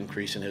just keep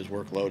increasing his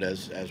workload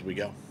as we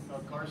go.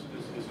 Carson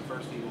is the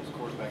first Eagles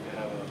quarterback to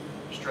have a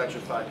stretch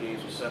of 5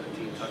 games with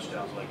 17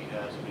 touchdowns like he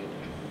has. I mean,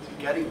 is he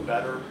getting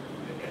better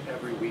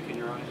every week in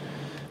your eyes?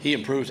 He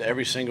improves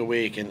every single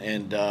week,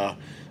 and the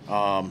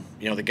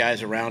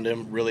guys around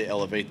him really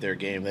elevate their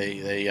game.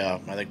 They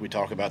I think we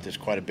talk about this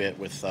quite a bit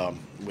with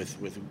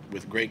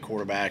great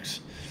quarterbacks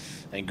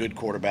and good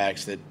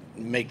quarterbacks that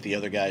make the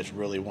other guys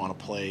really want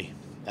to play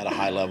at a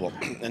high level,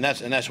 and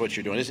that's what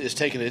you're doing.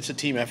 It's a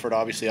team effort,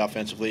 obviously.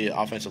 Offensively,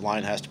 offensive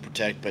line has to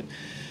protect, but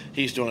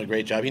he's doing a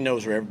great job. He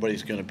knows where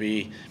everybody's going to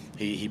be.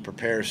 He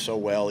prepares so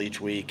well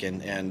each week,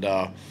 and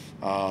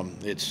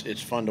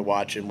it's fun to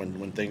watch him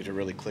when things are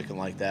really clicking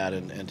like that,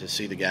 and to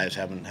see the guys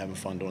having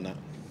fun doing that.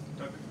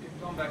 Doug,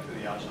 going back to the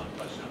Alshon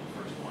touchdown,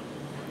 the first one,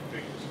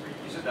 big screen.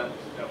 You said that's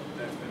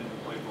been in the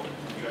playbook.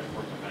 You guys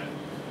worked on that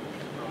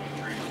early in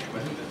training. I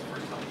think that's the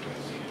first time you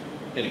guys seen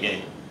it. In a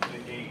game.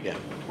 Yeah.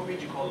 What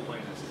made you call the play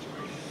in that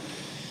situation?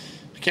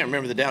 I can't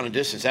remember the down and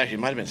distance. Actually, it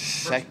might have been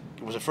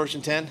was it 1st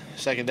and 10,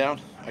 second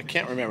down? I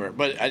can't remember,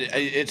 but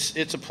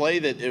it's a play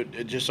that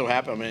it just so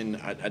happened. I mean,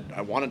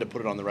 I wanted to put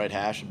it on the right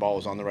hash. The ball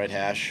was on the right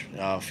hash.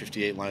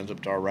 58 lines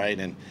up to our right,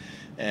 and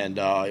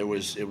it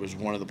was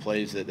one of the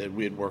plays that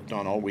we had worked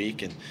on all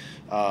week. And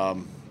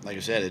like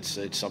I said,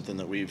 it's something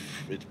that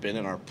it's been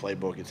in our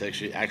playbook. It's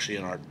actually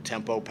in our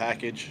tempo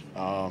package,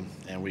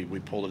 and we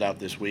pulled it out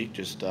this week.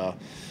 Just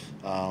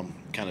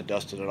kind of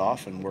dusted it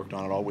off and worked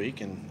on it all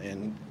week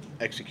and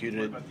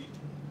executed it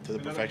to the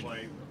perfection.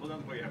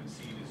 Another play you haven't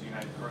seen is you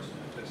had Carson in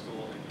the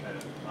pistol and you had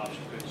an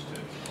option pitch to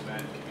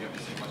Clement. You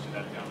haven't seen much of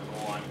that down the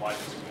goal line. Why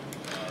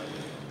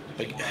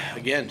this?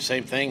 Again,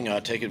 same thing.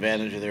 Take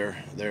advantage of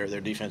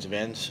their defensive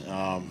ends.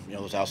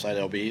 Those outside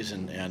LBs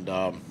and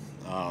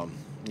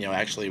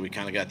actually we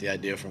kind of got the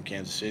idea from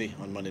Kansas City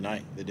on Monday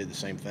night. They did the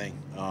same thing.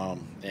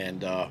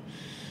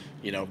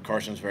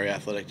 Carson's very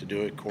athletic to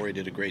do it. Corey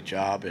did a great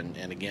job,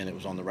 and again, it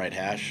was on the right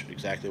hash,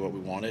 exactly what we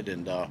wanted,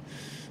 and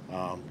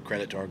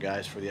credit to our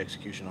guys for the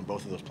execution on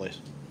both of those plays.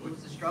 It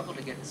was a struggle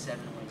to get the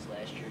 7 wins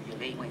last year. You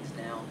have 8 wins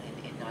now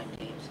in 9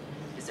 games.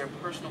 Is there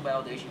personal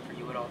validation for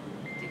you at all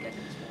to get to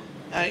this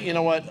point? You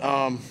know what?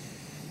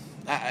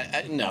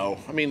 No.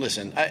 I mean,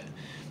 listen,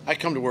 I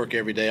come to work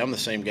every day. I'm the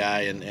same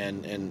guy,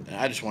 and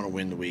I just want to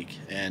win the week.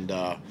 And,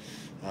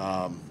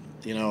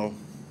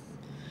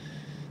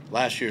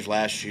 last year's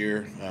last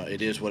year.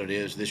 It is what it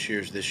is. This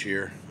year's this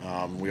year.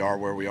 We are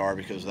where we are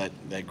because of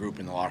that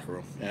group in the locker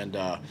room. And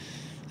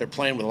they're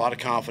playing with a lot of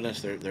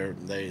confidence.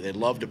 They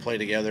love to play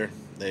together.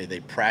 They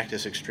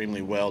practice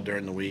extremely well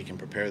during the week and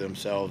prepare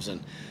themselves,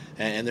 and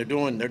they're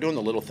doing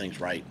the little things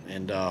right.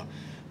 And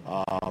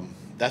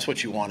that's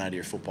what you want out of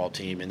your football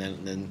team. And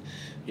then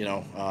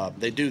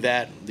they do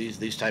that.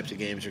 These types of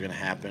games are going to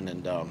happen,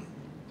 and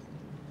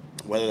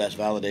whether that's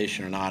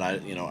validation or not,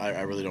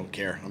 I really don't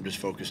care. I'm just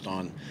focused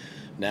on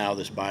now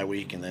this bye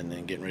week and then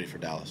getting ready for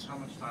Dallas. How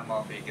much time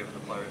off are you giving the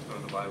players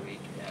during the bye week,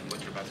 and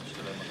what's your message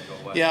to them when they go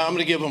away? Yeah, I'm going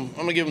to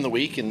give them the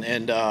week,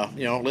 and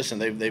listen,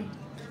 they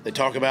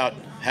talk about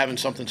having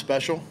something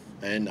special,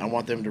 and I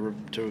want them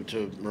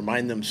to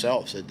remind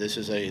themselves that this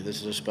is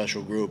a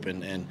special group,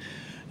 and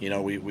we're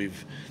at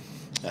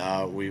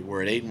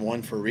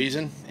 8-1 for a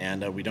reason,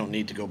 and we don't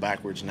need to go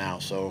backwards now.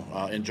 So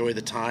enjoy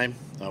the time.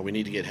 We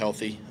need to get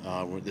healthy.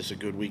 This is a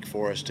good week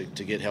for us to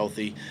get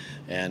healthy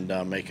and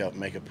make a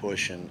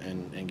push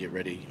and get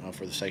ready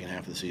for the second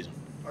half of the season.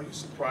 Are you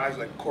surprised,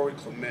 like Corey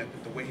Clement,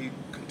 the way he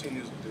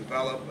continues to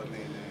develop? I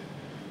mean,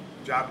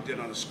 the job he did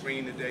on the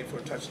screen today for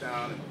a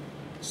touchdown, and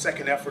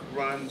second effort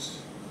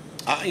runs.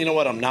 You know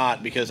what? I'm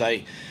not, because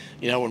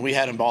when we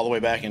had him all the way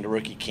back into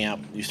rookie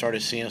camp, you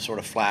started seeing sort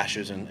of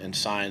flashes and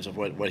signs of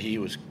what he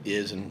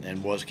is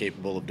and was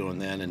capable of doing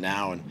then and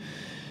now. And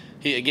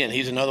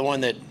he's another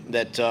one that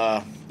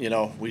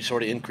we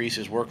sort of increase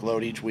his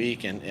workload each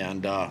week,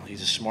 and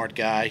he's a smart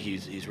guy.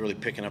 He's really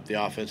picking up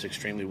the offense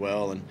extremely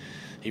well, and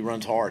he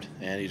runs hard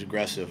and he's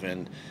aggressive,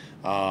 and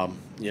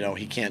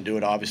he can't do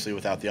it obviously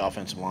without the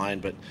offensive line,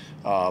 but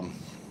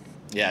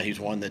he's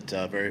one that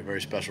very,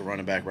 very special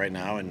running back right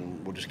now,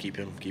 and we'll just keep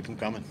him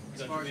coming.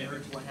 As far as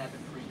Hurts, what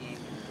happened pregame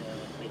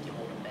and make you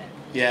hold him back?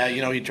 Yeah,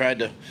 he tried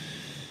to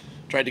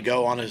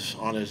go on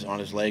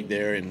his leg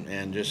there,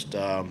 and just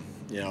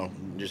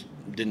just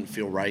didn't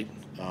feel right.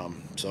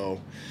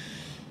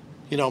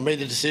 Made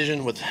the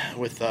decision with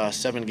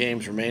 7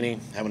 games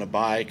remaining, having a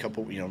bye, a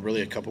couple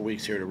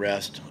weeks here to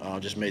rest.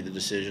 Just made the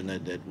decision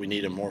that we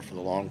need him more for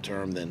the long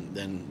term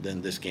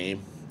than this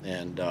game,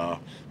 and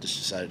just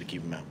decided to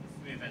keep him out.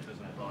 I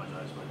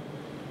apologize, but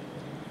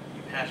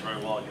you passed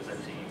very well against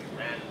that team. You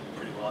ran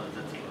pretty well against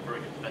that team, a very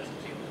good defensive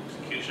team.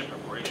 Execution,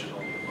 preparation, all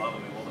the above. I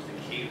mean, what was the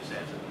key to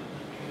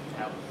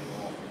have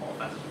all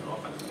offensive?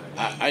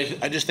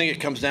 I just think it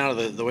comes down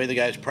to the way the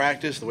guys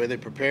practice, the way they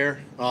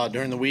prepare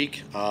during the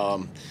week.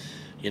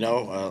 a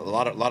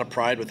lot of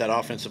pride with that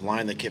offensive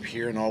line. They kept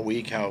hearing all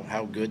week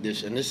how good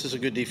this is a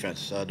good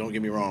defense. Don't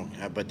get me wrong,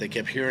 but they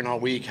kept hearing all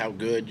week how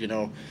good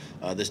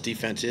this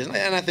defense is,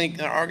 and I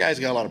think our guys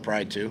got a lot of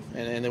pride too,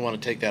 and they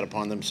want to take that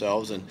upon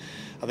themselves. And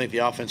I think the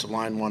offensive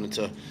line wanted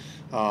to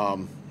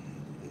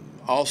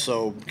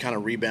also kind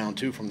of rebound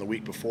too from the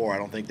week before. I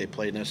don't think they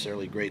played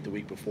necessarily great the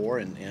week before,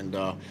 and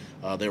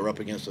they were up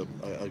against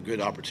a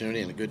good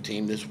opportunity and a good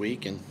team this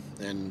week, and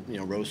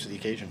rose to the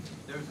occasion.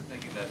 There was a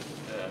thinking that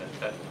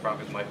the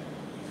Broncos might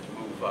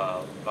move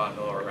Von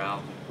Miller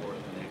around more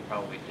than they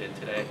probably did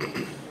today.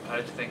 How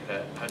did you think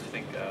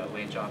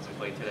Lane Johnson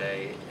played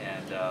today,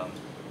 and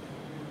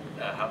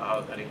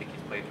how do you think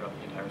he's played throughout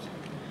the entire season?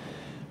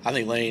 I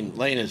think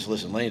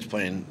Lane's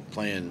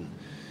playing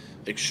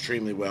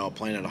extremely well,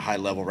 playing at a high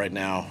level right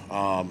now.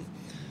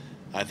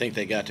 I think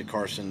they got to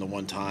Carson the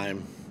one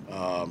time.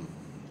 I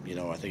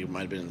think it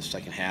might have been in the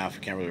second half. I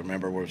can't really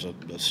remember where it was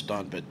a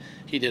stunt, but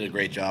he did a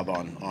great job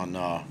on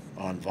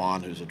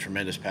Vaughn, who's a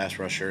tremendous pass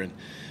rusher. And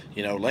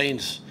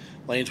Lane's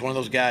one of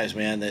those guys,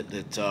 man,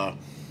 that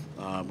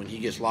when he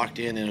gets locked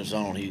in his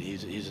zone,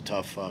 he's a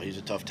tough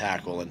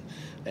tackle,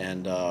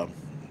 and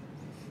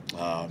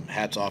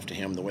hats off to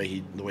him the way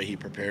he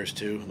prepares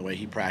and the way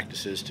he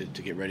practices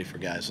to get ready for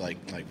guys like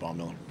Von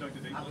Miller. Doug,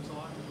 did they blitz a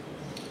lot?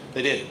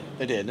 They did,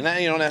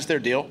 and that's their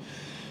deal.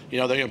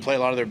 They're going to play a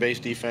lot of their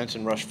base defense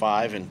and rush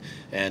 5,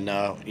 and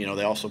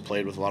they also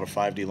played with a lot of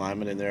 5D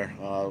linemen in there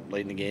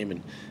late in the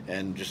game,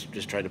 and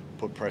just tried to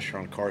put pressure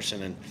on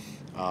Carson, and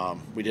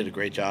we did a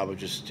great job of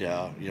just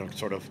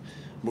sort of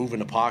moving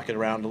the pocket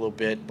around a little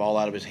bit, ball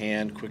out of his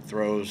hand, quick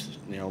throws,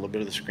 a little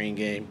bit of the screen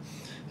game,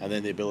 and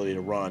then the ability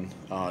to run,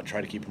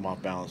 try to keep him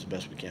off balance the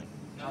best we can.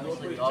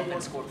 Obviously, the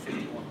offense scored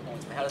 51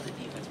 points, but how does the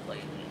defense play?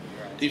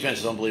 Defense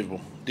is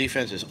unbelievable.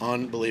 Defense is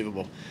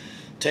unbelievable.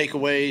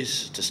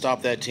 Takeaways to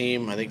stop that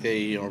team. I think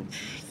they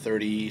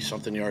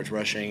 30-something yards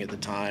rushing at the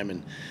time,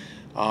 and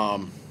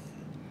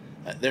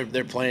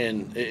they're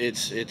playing.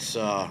 It's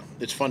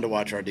fun to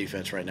watch our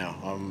defense right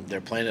now.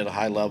 They're playing at a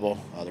high level.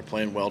 They're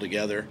playing well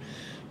together.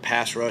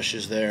 Pass rush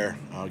is there,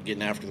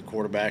 getting after the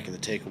quarterback and the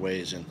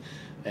takeaways, and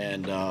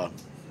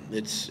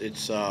it's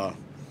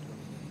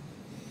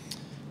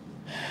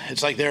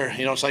like they're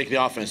it's like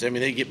the offense. I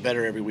mean, they get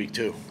better every week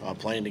too,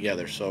 playing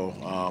together. So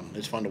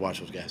it's fun to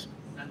watch those guys.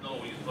 I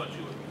know you thought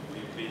you would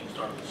be the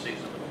start of the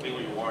season, but being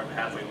where you are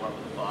halfway mark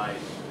with the bye,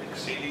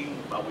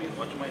 exceeding about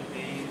what you might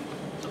be,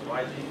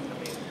 surprising.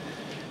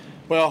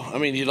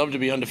 Well, you'd love to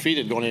be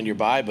undefeated going into your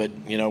bye, but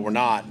we're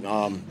not.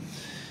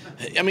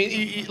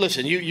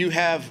 Listen, you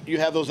have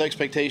those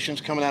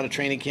expectations coming out of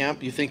training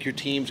camp. You think your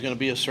team's going to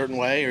be a certain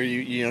way, or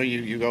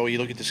you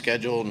look at the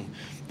schedule and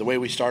the way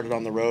we started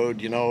on the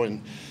road,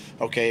 and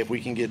okay, if we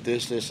can get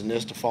this, and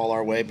this to fall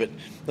our way. But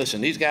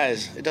listen, these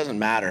guys, it doesn't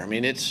matter.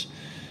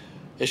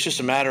 It's just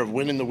a matter of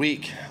winning the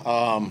week,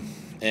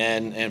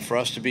 and for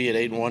us to be at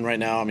 8-1 right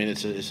now,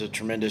 it's a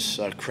tremendous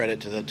credit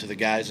to the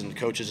guys and the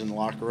coaches in the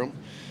locker room.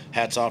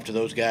 Hats off to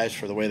those guys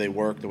for the way they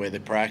work, the way they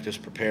practice,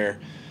 prepare.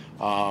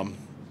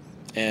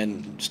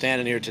 And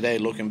standing here today,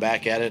 looking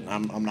back at it,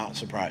 I'm not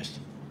surprised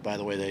by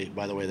the way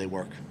they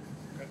work.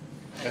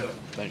 Okay.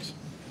 Thanks.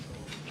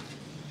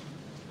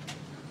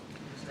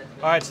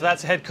 All right, so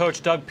that's head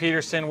coach Doug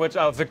Peterson, which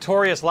a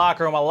victorious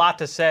locker room, a lot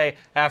to say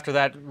after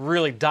that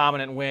really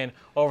dominant win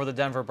over the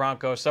Denver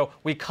Broncos. So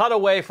we cut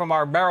away from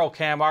our Merrill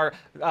cam, our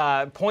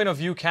point of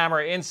view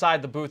camera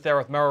inside the booth there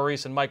with Merrill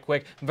Reese and Mike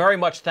Quick. Very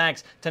much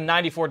thanks to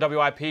 94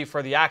 WIP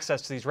for the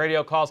access to these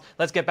radio calls.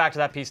 Let's get back to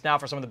that piece now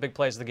for some of the big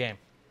plays of the game.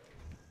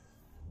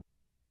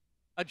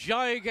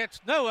 Ajayi it's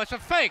a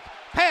fake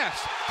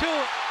pass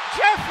to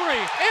Jeffrey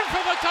in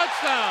for the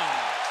touchdown.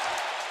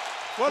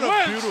 What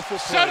a beautiful play.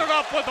 Set it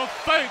up with a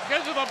fake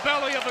into the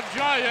belly of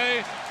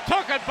Ajayi,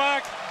 took it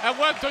back and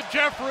went to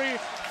Jeffrey,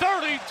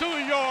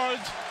 32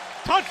 yards,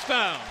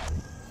 touchdown.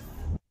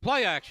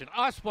 Play action,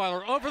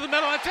 Osweiler over the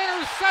middle, it's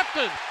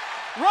intercepted.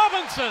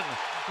 Robinson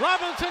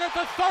at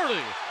the 30,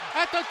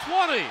 at the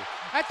 20,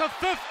 at the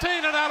 15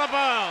 and out of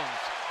bounds.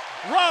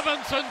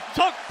 Robinson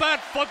took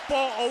that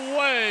football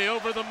away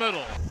over the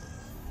middle.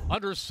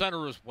 Under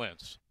center is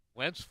Wentz.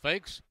 Wentz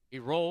fakes, he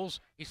rolls,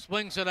 he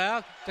swings it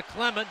out to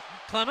Clement.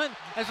 Clement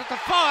is at the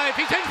 5,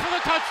 he's in for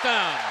the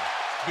touchdown.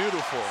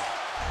 Beautiful.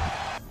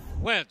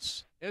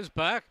 Wentz is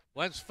back.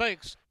 Wentz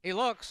fakes, he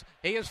looks,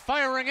 he is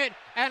firing it,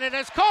 and it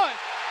is caught.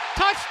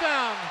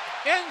 Touchdown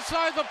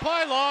inside the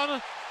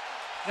pylon.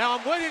 Now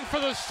I'm waiting for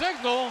the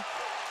signal.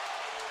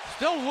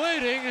 Still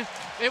waiting.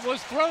 It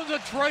was thrown to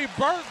Trey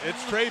Burton.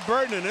 It's Trey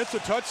Burton, and it's a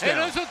touchdown.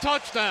 It is a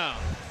touchdown.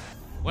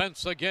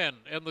 Wentz again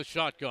in the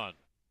shotgun.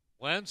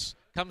 Wentz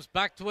comes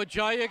back to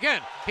Ajayi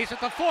again. He's at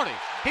the 40.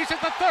 He's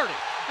at the 30.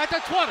 At the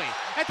 20.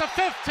 At the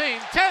 15.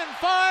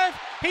 10-5.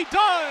 He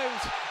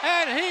dives.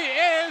 And he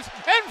is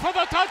in for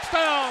the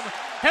touchdown.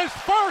 His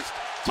first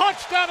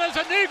touchdown as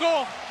an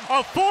Eagle.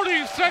 A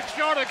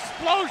 46-yard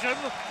explosion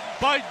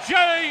by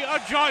Jay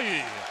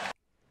Ajayi.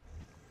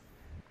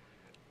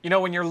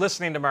 When you're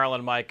listening to Merrill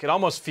and Mike, it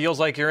almost feels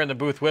like you're in the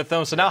booth with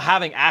them. So now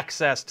having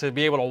access to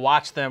be able to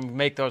watch them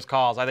make those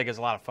calls, I think is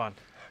a lot of fun.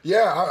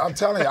 Yeah, I'm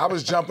telling you, I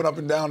was jumping up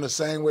and down the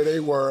same way they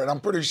were, and I'm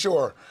pretty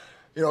sure,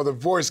 the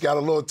voice got a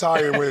little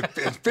tired with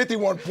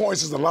 51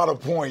 points is a lot of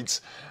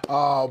points.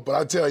 But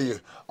I tell you,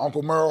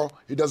 Uncle Merle,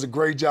 he does a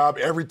great job.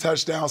 Every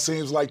touchdown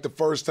seems like the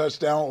first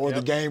touchdown or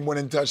the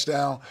game-winning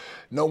touchdown.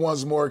 No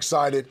one's more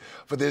excited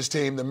for this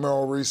team than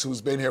Merrill Reese,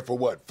 who's been here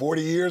for,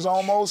 40 years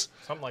almost?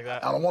 Something like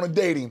that. I don't want to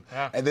date him.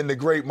 Yeah. And then the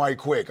great Mike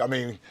Quick. I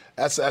mean,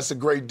 that's a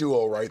great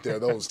duo right there,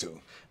 those two.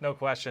 No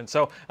question.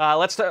 So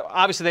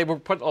obviously they were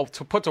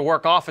put to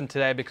work often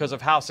today because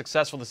of how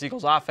successful this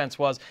Eagles offense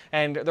was.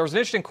 And there was an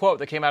interesting quote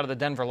that came out of the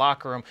Denver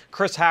locker room.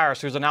 Chris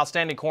Harris, who's an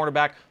outstanding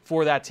cornerback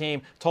for that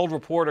team, told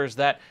reporters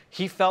that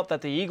he felt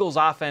that the Eagles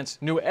offense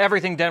knew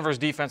everything Denver's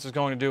defense was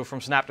going to do from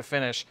snap to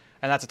finish.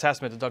 And that's a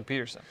testament to Doug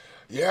Peterson.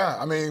 Yeah,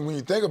 I mean, when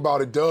you think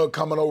about it, Doug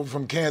coming over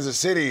from Kansas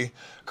City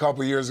a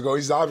couple years ago,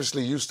 he's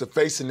obviously used to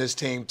facing this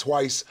team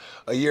twice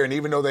a year. And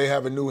even though they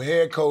have a new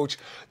head coach,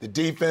 the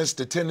defense,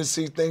 the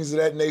tendency, things of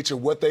that nature,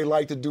 what they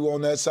like to do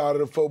on that side of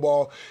the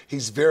football,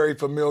 he's very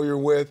familiar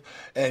with.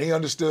 And he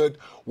understood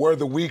where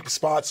the weak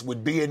spots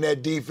would be in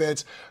that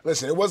defense.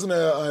 Listen, it wasn't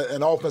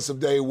an offensive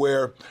day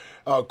where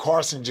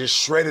Carson just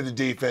shredded the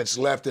defense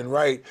left and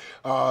right.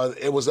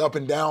 It was up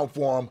and down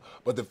for him.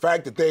 But the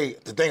fact that the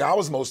thing I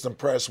was most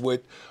impressed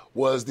with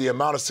was the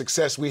amount of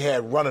success we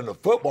had running the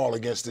football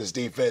against this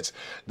defense.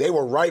 They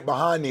were right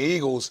behind the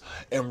Eagles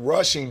in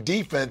rushing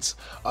defense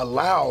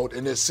allowed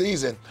in this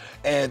season.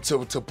 And to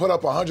put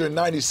up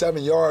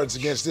 197 yards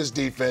against this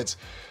defense,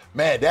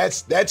 man,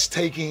 that's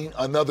taking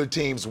another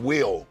team's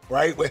will,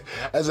 right?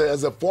 As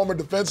a former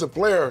defensive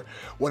player,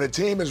 when a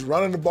team is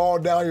running the ball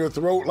down your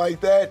throat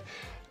like that,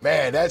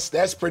 man,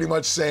 that's pretty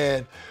much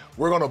saying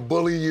we're going to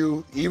bully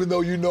you. Even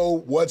though you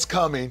know what's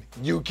coming,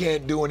 you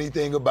can't do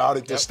anything about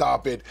it to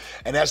stop it.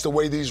 And that's the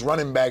way these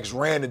running backs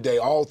ran today.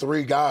 All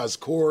three guys,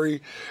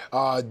 Corey,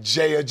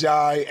 Jay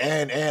Ajayi,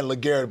 and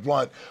LeGarrette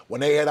Blount, when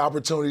they had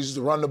opportunities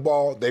to run the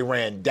ball, they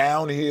ran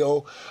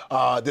downhill.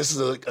 This is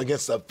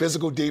against a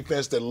physical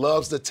defense that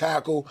loves to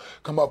tackle,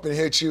 come up and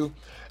hit you.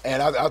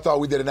 And I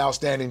thought we did an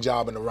outstanding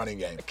job in the running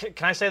game. Can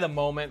I say the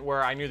moment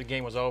where I knew the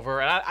game was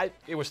over? And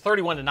it was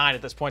 31-9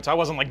 at this point, so I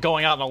wasn't like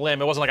going out on a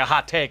limb. It wasn't like a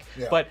hot take.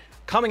 Yeah. But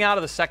coming out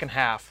of the second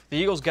half, the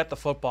Eagles get the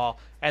football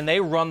and they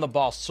run the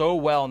ball so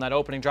well in that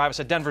opening drive. I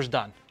said, Denver's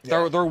done.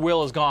 Yeah. Their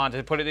will is gone,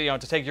 to put it,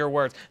 to take your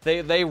words.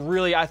 They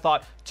really, I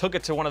thought, took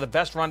it to one of the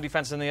best run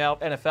defenses in the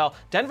NFL.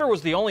 Denver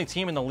was the only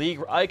team in the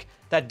league, Ike,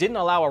 that didn't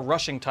allow a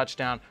rushing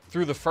touchdown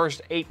through the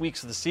first 8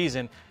 weeks of the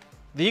season.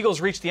 The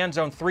Eagles reached the end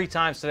zone 3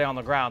 times today on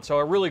the ground, so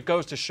it really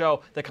goes to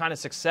show the kind of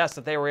success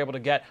that they were able to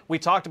get. We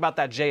talked about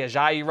that Jay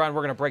Ajayi run. We're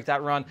going to break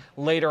that run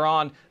later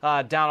on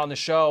down on the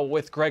show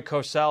with Greg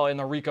Cosell in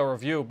the Rico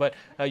Review. But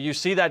you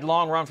see that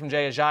long run from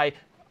Jay Ajayi.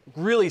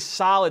 Really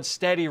solid,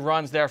 steady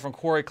runs there from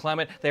Corey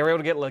Clement. They were able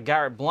to get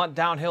LeGarrette Blount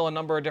downhill a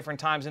number of different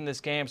times in this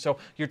game. So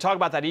you're talking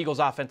about that Eagles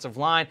offensive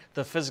line,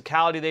 the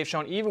physicality they've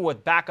shown, even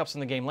with backups in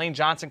the game. Lane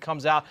Johnson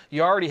comes out.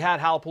 You already had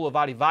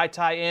Halapoulivaati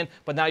Vaitai in,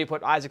 but now you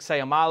put Isaac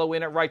Seumalo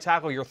in at right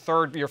tackle, your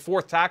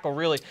fourth tackle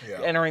really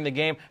entering the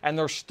game, and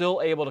they're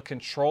still able to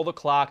control the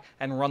clock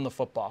and run the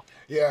football.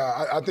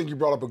 Yeah, I think you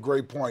brought up a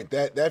great point.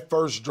 That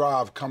first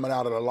drive coming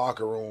out of the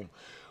locker room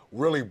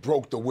really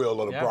broke the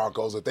will of the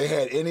Broncos. If they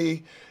had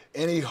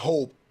any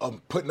hope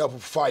of putting up a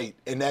fight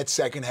in that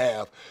second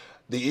half,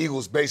 the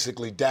Eagles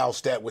basically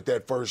doused that with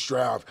that first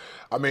drive.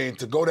 I mean,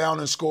 to go down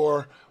and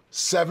score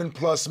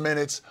 7+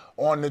 minutes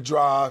on the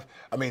drive,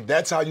 I mean,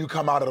 that's how you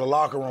come out of the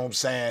locker room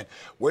saying,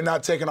 we're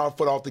not taking our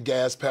foot off the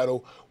gas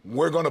pedal.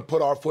 We're going to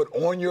put our foot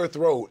on your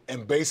throat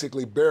and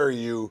basically bury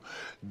you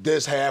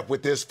this half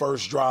with this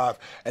first drive.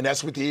 And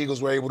that's what the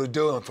Eagles were able to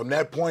do. And from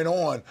that point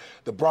on,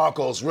 the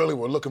Broncos really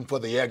were looking for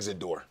the exit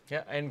door.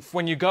 Yeah, and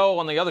when you go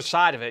on the other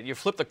side of it, you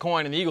flip the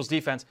coin and the Eagles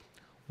defense,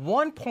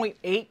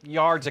 1.8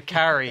 yards a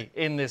carry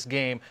in this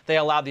game they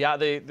allowed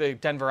the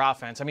Denver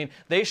offense. I mean,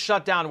 they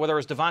shut down, whether it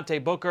was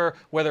Devontae Booker,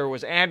 whether it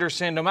was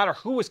Anderson, no matter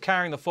who was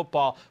carrying the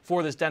football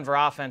for this Denver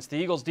offense, the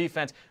Eagles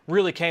defense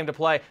really came to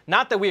play.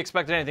 Not that we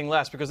expected anything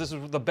less, because this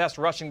was the best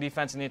rushing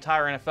defense in the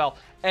entire NFL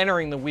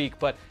entering the week.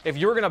 But if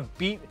you were going to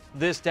beat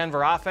this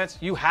Denver offense,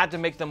 you had to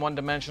make them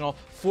one-dimensional,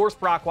 force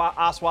Brock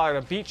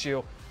Osweiler to beat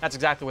you. That's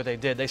exactly what they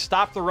did. They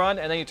stopped the run,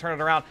 and then you turn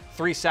it around,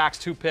 3 sacks,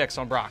 2 picks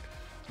on Brock.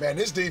 Man,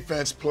 this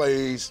defense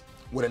plays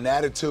with an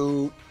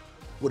attitude,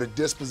 with a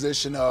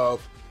disposition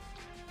of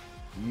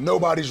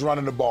nobody's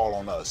running the ball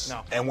on us.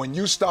 No. And when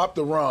you stop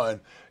the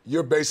run,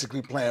 you're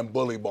basically playing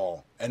bully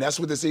ball. And that's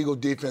what this Eagle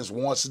defense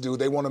wants to do.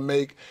 They want to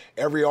make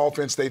every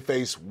offense they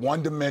face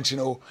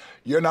one-dimensional.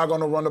 You're not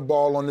going to run the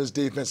ball on this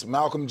defense.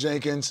 Malcolm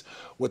Jenkins,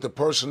 with the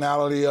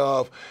personality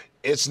of,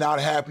 it's not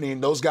happening.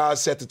 Those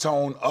guys set the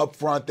tone up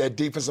front. That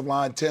defensive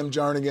line, Tim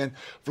Jernigan,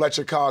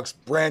 Fletcher Cox,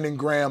 Brandon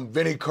Graham,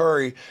 Vinnie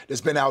Curry,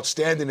 that's been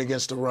outstanding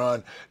against the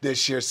run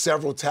this year.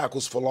 Several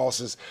tackles for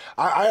losses.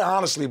 I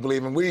honestly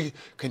believe, and we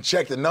can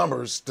check the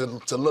numbers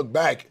to look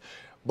back,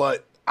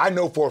 but I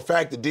know for a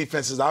fact the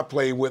defenses I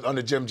played with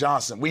under Jim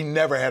Johnson, we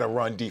never had a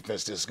run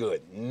defense this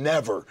good.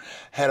 Never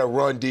had a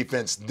run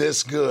defense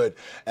this good.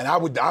 And I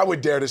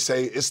would dare to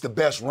say it's the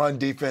best run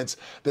defense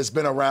that's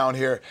been around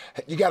here.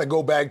 You got to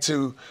go back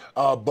to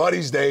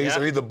Buddy's days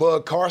or either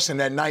Bud Carson,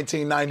 that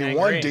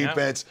 1991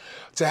 defense,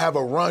 to have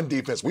a run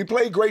defense. We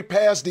played great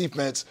pass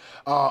defense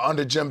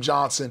under Jim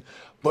Johnson,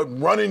 but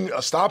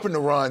stopping the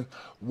run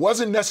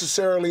wasn't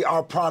necessarily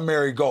our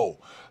primary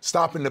goal.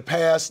 Stopping the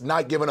pass,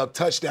 not giving up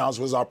touchdowns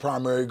was our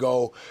primary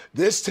goal.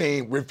 This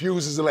team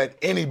refuses to let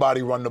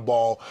anybody run the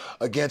ball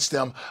against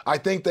them. I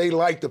think they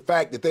like the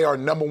fact that they are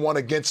number one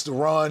against the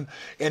run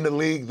in the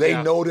league.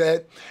 They know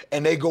that,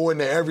 and they go in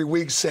there every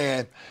week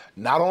saying,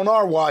 not on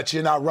our watch,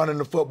 you're not running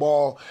the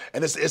football.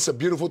 And it's a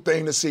beautiful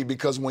thing to see,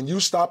 because when you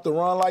stop the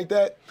run like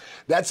that,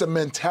 that's a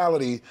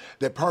mentality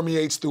that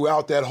permeates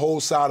throughout that whole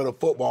side of the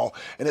football.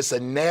 And it's a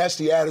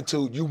nasty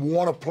attitude you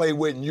want to play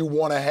with and you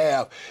want to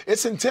have.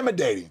 It's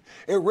intimidating.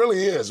 It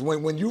really is.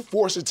 When you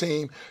force a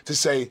team to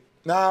say,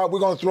 nah, we're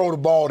going to throw the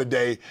ball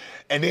today,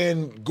 and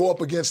then go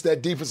up against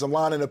that defensive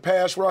line in a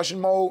pass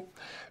rushing mode,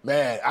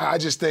 man, I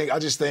just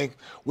think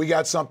we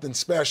got something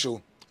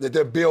special that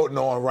they're building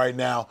on right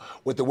now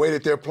with the way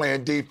that they're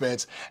playing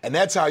defense. And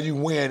that's how you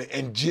win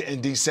in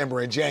December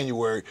and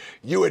January.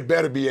 You had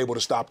better be able to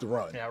stop the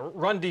run. Yeah,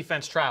 run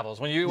defense travels.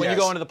 When you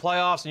go into the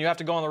playoffs and you have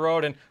to go on the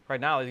road, and right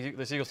now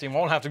this Eagles team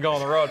won't have to go on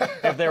the road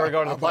if they were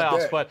going to the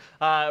playoffs. But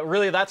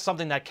really that's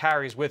something that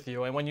carries with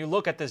you. And when you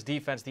look at this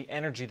defense, the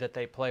energy that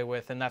they play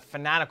with and that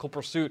fanatical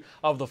pursuit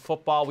of the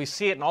football, we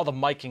see it in all the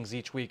micings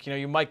each week.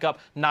 You mic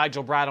up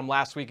Nigel Bradham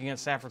last week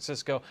against San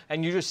Francisco,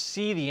 and you just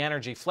see the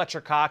energy.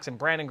 Fletcher Cox and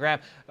Brandon Graham,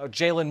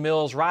 Jalen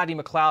Mills, Rodney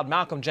McLeod,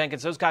 Malcolm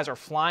Jenkins, those guys are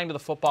flying to the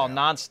football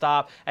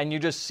nonstop, and you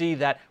just see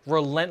that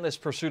relentless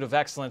pursuit of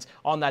excellence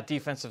on that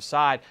defensive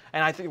side.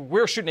 And I think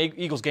we're shooting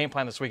Eagles game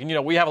plan this week,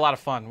 and we have a lot of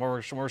fun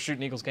when we're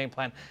shooting Eagles game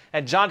plan.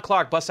 And John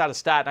Clark busts out a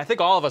stat, and I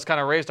think all of us kind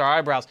of raised our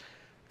eyebrows.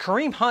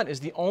 Kareem Hunt is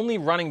the only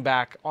running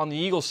back on the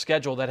Eagles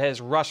schedule that has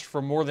rushed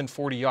for more than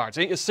 40 yards,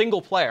 a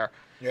single player.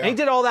 Yeah. And he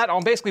did all that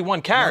on basically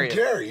one carry.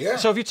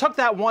 So if you took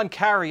that one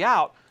carry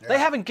out, they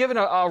haven't given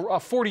a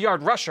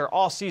 40-yard rusher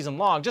all season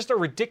long. Just a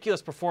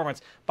ridiculous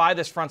performance by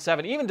this front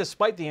seven, even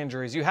despite the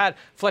injuries. You had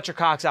Fletcher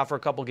Cox out for a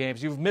couple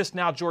games. You've missed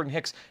now Jordan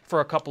Hicks for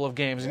a couple of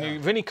games.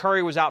 And Vinny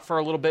Curry was out for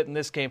a little bit in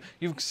this game.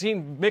 You've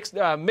seen mix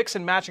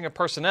and matching of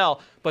personnel,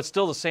 but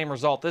still the same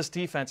result. This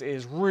defense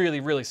is really,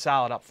 really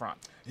solid up front.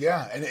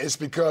 Yeah, and it's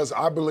because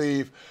I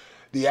believe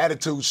the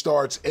attitude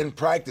starts in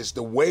practice,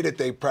 the way that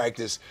they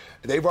practice.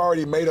 They've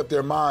already made up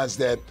their minds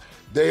that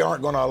they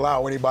aren't going to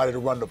allow anybody to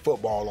run the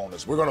football on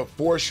us. We're going to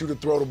force you to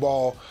throw the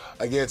ball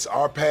against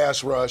our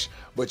pass rush,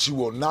 but you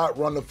will not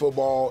run the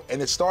football.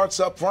 And it starts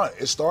up front.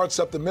 It starts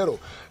up the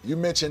middle. You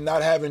mentioned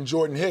not having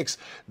Jordan Hicks.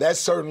 That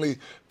certainly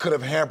could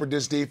have hampered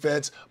this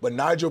defense, but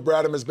Nigel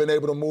Bradham has been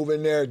able to move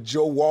in there.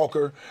 Joe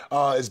Walker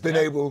has been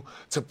able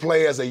to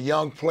play as a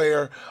young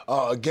player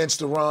against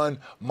the run.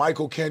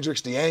 Michael Kendricks,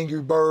 the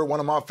Angry Bird,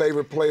 one of my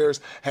favorite players,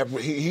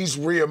 he's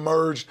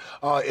reemerged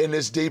in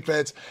this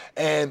defense.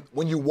 And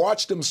when you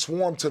watch them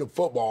swarm to the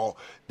football,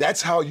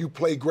 that's how you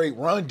play great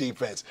run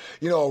defense.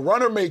 A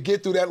runner may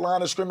get through that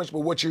line of scrimmage,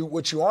 but what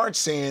you aren't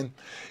seeing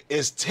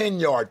is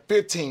 10-yard,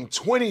 15,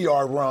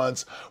 20-yard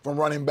runs from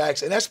running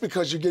backs, and that's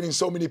because you're getting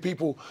so many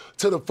people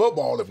to the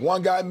football. If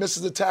one guy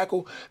misses a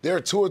tackle, there are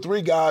 2 or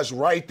 3 guys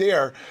right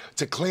there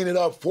to clean it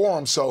up for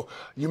him. So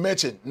you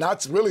mentioned,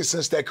 not really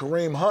since that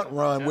Kareem Hunt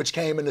run, which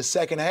came in the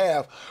second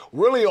half,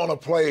 really on a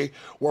play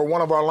where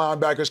one of our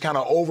linebackers kind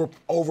of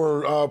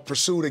over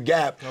pursued a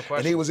gap,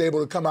 and he was able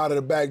to come out of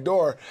the back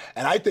door.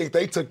 And I think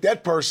they took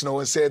that personal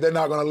and said they're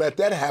not going to let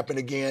that happen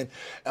again.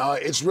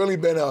 It's really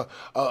been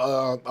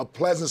a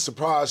pleasant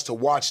surprise to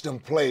watch them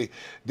play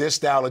this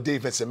style of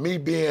defense. And me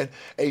being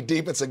a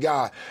defensive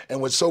guy,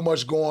 and with so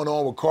much going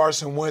on with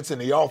Carson Wentz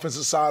and the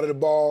offensive side of the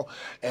ball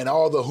and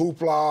all the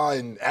hoopla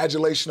and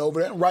adulation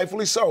over there, and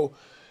rightfully so,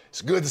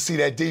 it's good to see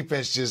that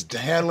defense just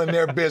handling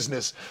their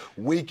business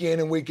week in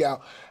and week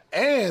out.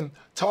 And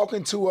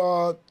talking to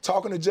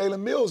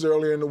Jalen Mills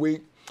earlier in the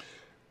week,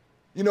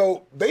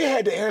 they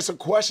had to answer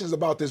questions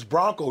about this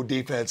Bronco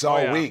defense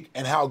all week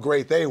and how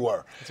great they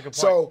were. That's a good point.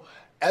 So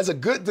as a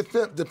good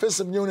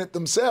defensive unit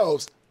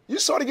themselves, you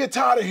sort of get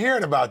tired of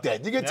hearing about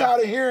that. You get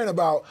tired of hearing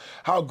about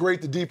how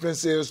great the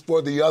defense is for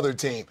the other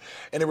team.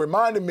 And it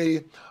reminded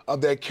me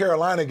of that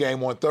Carolina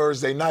game on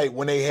Thursday night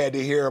when they had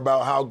to hear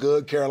about how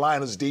good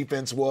Carolina's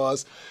defense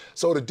was.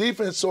 So the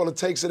defense sort of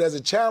takes it as a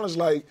challenge,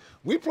 like,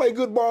 we play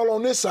good ball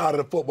on this side of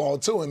the football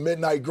too in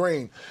Midnight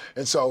Green.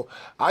 And so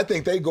I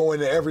think they go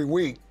into every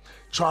week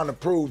trying to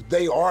prove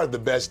they are the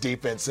best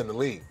defense in the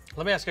league.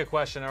 Let me ask you a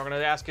question. We're going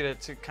to ask you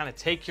to kind of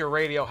take your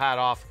radio hat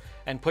off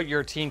and put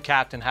your team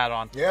captain hat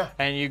on. Yeah.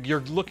 And you're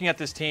looking at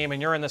this team,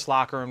 and you're in this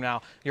locker room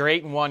now. You're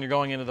 8-1. You're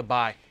going into the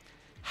bye.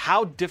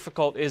 How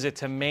difficult is it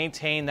to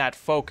maintain that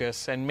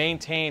focus and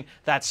maintain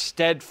that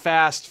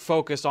steadfast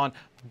focus on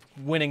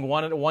winning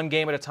one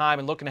game at a time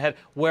and looking ahead,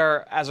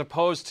 where as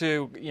opposed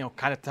to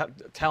kind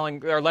of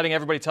telling or letting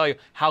everybody tell you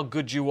how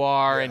good you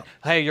are and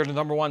hey, you're the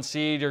number 1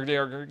 seed, you're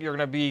going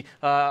to be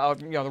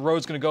the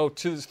road's going to go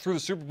through the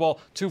Super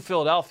Bowl to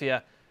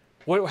Philadelphia.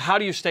 How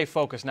do you stay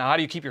focused now? How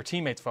do you keep your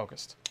teammates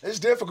focused? It's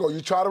difficult.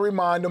 You try to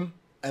remind them,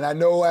 and I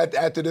know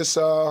after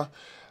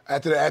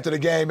the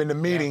game in the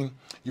meeting,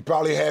 you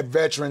probably had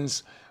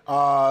veterans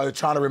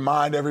trying to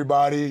remind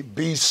everybody,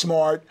 be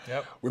smart.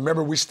 Yep.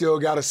 Remember, we still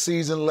got a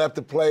season left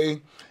to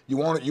play. You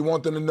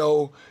want them to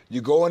know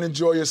you go and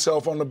enjoy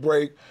yourself on the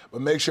break,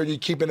 but make sure you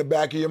keep in the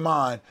back of your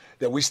mind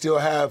that we still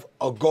have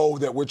a goal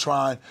that we're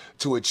trying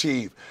to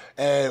achieve.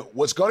 And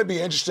what's going to be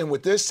interesting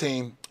with this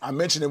team, I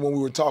mentioned it when we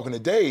were talking to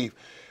Dave,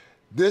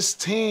 this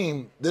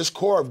team, this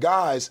core of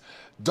guys,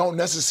 don't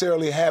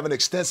necessarily have an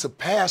extensive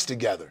past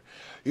together.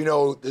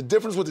 The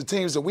difference with the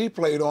teams that we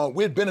played on,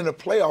 we'd been in the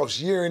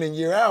playoffs year in and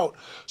year out,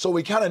 so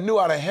we kind of knew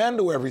how to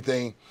handle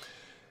everything.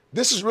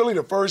 This is really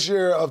the first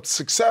year of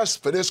success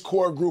for this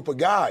core group of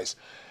guys.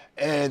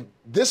 And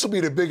this will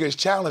be the biggest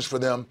challenge for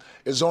them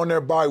is on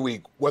their bye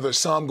week, whether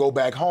some go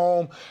back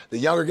home, the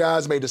younger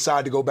guys may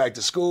decide to go back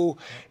to school.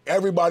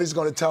 Everybody's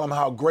going to tell them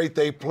how great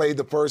they played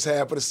the first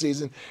half of the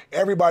season.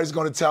 Everybody's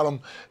going to tell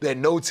them that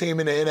no team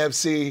in the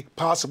NFC,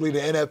 possibly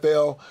the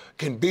NFL,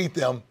 can beat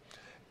them.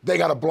 They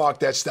got to block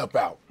that stuff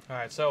out. All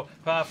right, so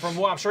from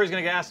what I'm sure he's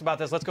going to get asked about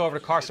this, let's go over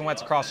to Carson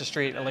Wentz across the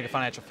street at Lincoln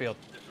Financial Field.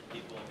 Different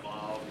people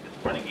involved,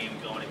 get the running game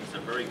going against a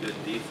very good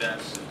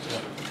defense.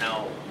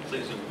 How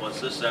pleasing was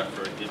this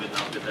effort, given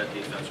how good that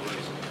defense was?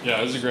 Yeah,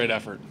 it was a great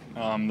effort.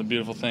 The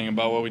beautiful thing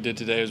about what we did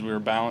today is we were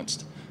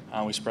balanced.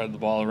 We spread the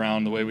ball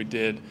around the way we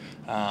did,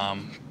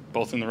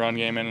 both in the run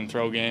game and in the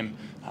throw game.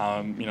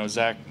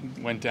 Zach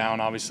went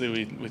down. Obviously,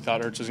 we thought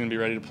Ertz was going to be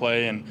ready to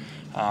play, and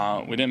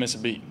we didn't miss a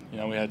beat.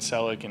 We had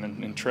Selleck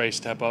and Trey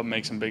step up,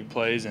 make some big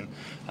plays, and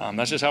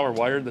that's just how we're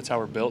wired. That's how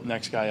we're built.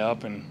 Next guy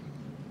up and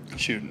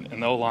shooting.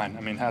 And the O-line,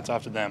 hats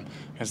off to them.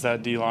 Against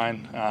that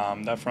D-line,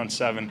 that front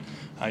seven,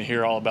 you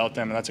hear all about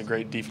them, and that's a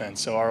great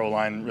defense. So our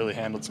O-line really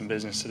handled some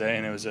business today,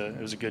 and it was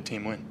a good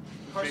team win.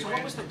 Carson,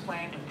 what was the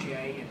plan with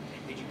Jay,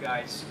 and did you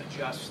guys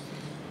adjust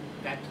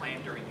that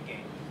plan during the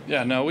game?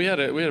 Yeah, no, we had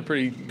a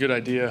pretty good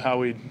idea how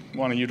we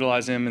want to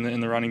utilize him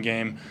in the running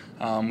game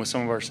with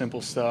some of our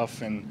simple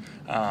stuff, and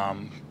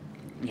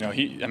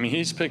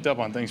he's picked up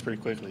on things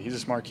pretty quickly. He's a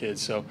smart kid,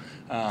 so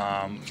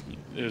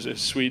it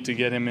was sweet to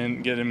get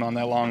him on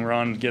that long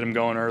run, get him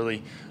going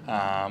early.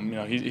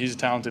 He's a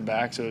talented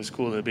back, so it was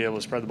cool to be able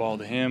to spread the ball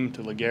to him,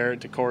 to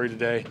LeGarrette, to Corey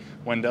today,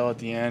 Wendell at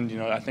the end.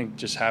 I think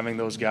just having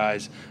those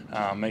guys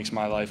makes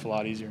my life a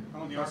lot easier.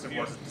 How impressive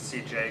was it to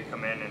see Jay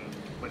come in and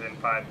within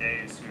 5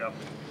 days suit up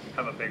and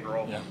have a big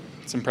role? Yeah,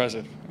 it's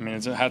impressive.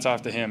 It's hats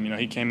off to him.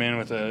 He came in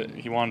with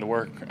he wanted to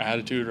work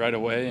attitude right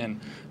away, and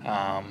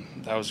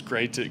that was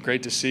great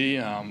to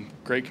see.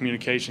 Great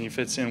communication. He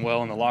fits in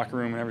well in the locker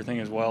room and everything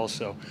as well.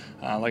 So,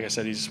 like I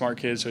said, he's a smart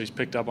kid, so he's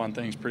picked up on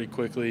things pretty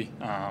quickly.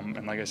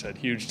 And like I said,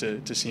 huge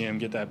to see him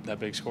get that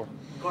big score.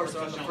 Of course,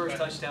 on the first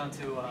touchdown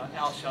to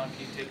Alshon, can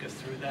you take us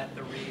through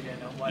the read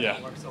and why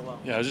that worked so well?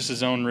 Yeah, it was just a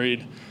zone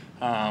read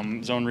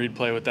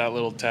play with that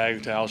little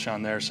tag to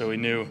Alshon there, so we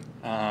knew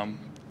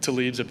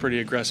Talib's a pretty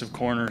aggressive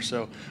corner,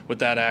 so with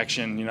that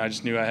action, I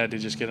just knew I had to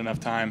just get enough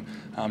time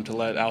to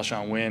let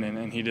Alshon win,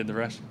 and he did the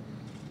rest.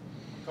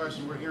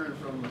 Carson, we're hearing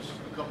from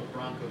a couple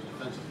Broncos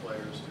defensive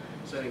players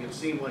saying it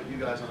seemed like you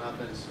guys on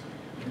offense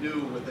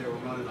knew what they were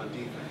running on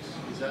defense.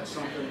 Is that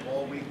something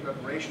all week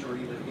preparation or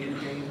even in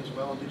game as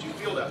well? Did you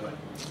feel that way?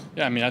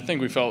 Yeah, I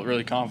think we felt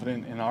really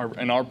confident in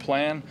our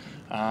plan,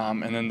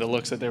 and then the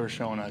looks that they were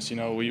showing us.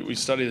 We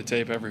study the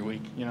tape every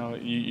week.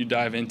 You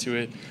dive into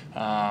it,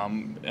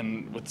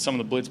 and with some of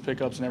the blitz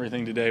pickups and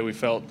everything today, we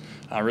felt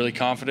really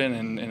confident,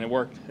 and it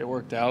worked. It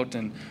worked out,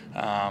 and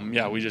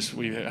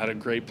we had a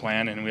great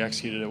plan and we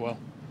executed it well.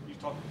 You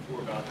talked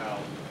before about how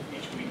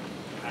each week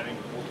having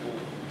multiple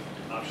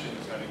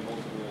options, having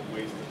multiple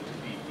ways to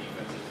beat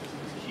defenses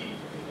is key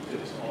to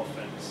this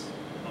offense.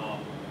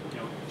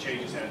 Jay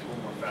just adds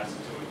one more facet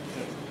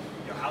to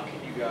it. How can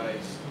you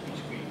guys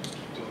each week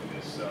keep doing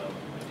this? Do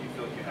you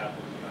feel like you have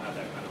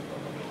that kind of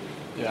ability?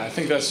 Yeah, I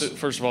think that's,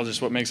 first of all,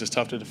 just what makes us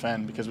tough to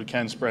defend because we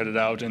can spread it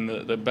out. And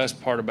the best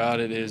part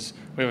about it is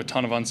we have a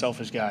ton of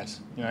unselfish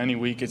guys. Any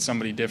week it's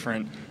somebody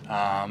different,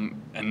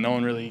 and no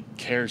one really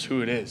cares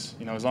who it is.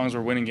 As long as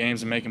we're winning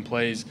games and making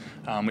plays,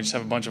 we just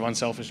have a bunch of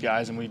unselfish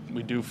guys, and we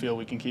do feel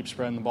we can keep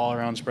spreading the ball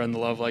around, spreading the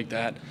love like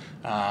that,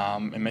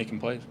 and making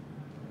plays.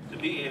 To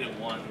be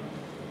 8-1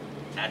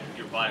 at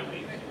your bye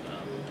week,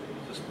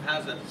 how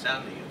does that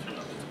sound to you in terms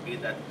of to be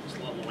at that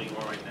level where you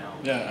are right now?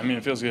 Yeah,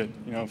 it feels good.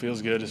 It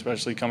feels good,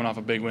 especially coming off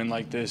a big win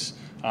like this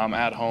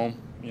at home.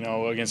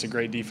 Against a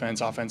great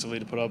defense offensively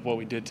to put up what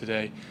we did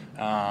today.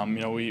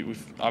 We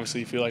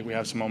obviously feel like we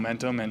have some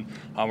momentum, and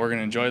we're going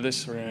to enjoy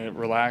this. We're going to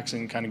relax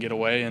and kind of get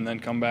away, and then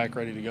come back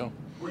ready to go.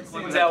 What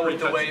stands out with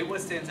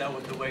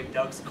the way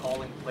Doug's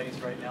calling plays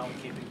right now and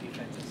keeping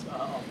defenses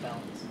off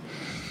balance?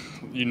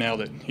 you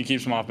nailed it. He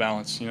keeps them off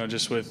balance. You know,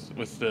 just with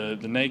the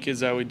nakeds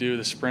that we do,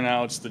 the sprint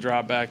outs, the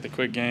drop back, the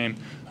quick game.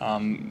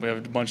 We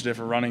have a bunch of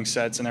different running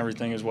sets and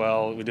everything as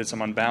well. We did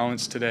some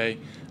unbalanced today.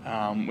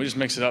 We just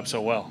mix it up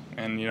so well.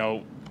 And, you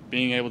know,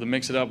 being able to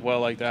mix it up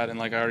well like that, and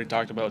like I already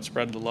talked about,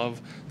 spread the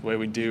love the way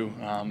we do,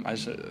 I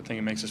think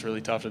it makes us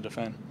really tough to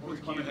defend.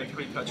 Clement had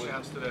 3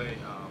 touchdowns today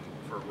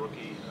for a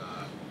rookie,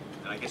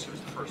 and I guess he was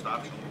the first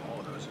option of all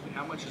of those. I mean,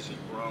 how much has he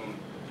grown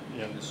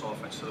in this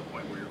offense to the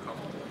point where you're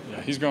comfortable?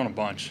 Yeah, he's grown a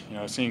bunch. You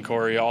know, seeing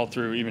Corey all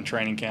through even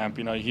training camp,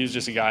 you know, he's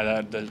just a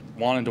guy that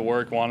wanted to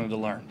work, wanted to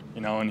learn,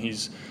 you know, and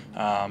he's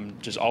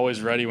just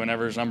always ready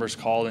whenever his number's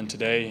called. And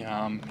today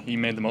he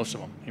made the most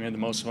of them. He made the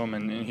most of them,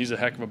 and he's a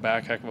heck of a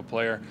back, heck of a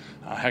player,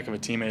 heck of a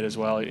teammate as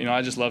well. You know,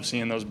 I just love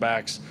seeing those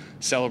backs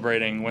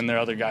celebrating when their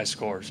other guy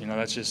scores. You know,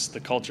 that's just the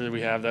culture that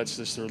we have. That's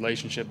just the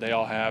relationship they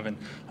all have, and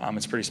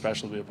it's pretty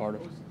special to be a part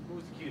of. What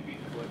was the key to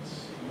beat the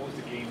blitz? What was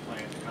the game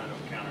plan to kind of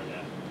counter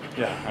that?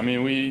 Yeah, I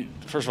mean,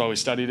 first of all, we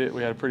studied it.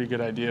 We had a pretty good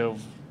idea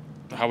of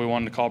how we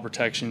wanted to call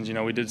protections. You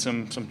know, we did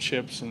some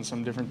chips and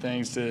some different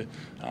things to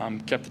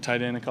kept the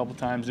tight end a couple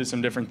times, did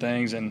some different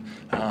things, and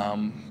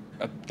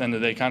at the end of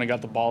the day, kind of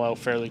got the ball out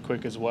fairly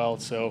quick as well.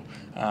 So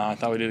I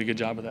thought we did a good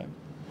job of that.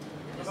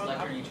 This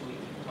letter each week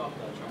you talk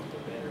about trying to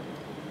get better.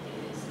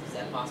 Is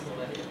that possible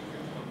that it?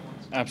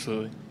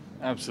 Absolutely.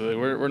 Absolutely.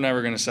 We're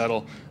never going to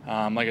settle.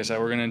 Like I said,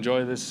 we're going to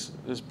enjoy this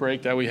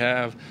break that we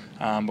have,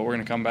 but we're going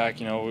to come back.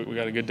 You know, we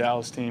got a good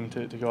Dallas team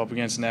to go up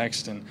against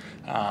next, and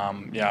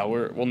yeah,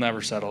 we'll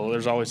never settle.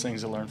 There's always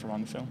things to learn from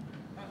on the film.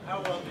 How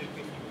well do you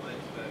think you played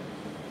today?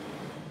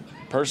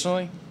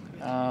 Personally,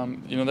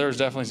 you know, there was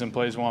definitely some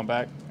plays we want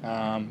back.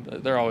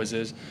 There always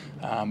is,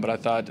 but I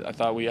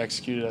thought we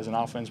executed as an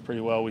offense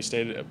pretty well. We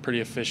stayed pretty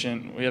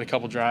efficient. We had a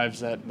couple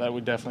drives that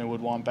we definitely would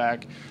want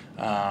back,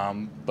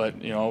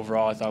 but you know,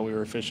 overall, I thought we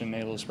were efficient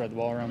and able to spread the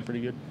ball around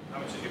pretty good. How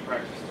much did you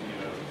practice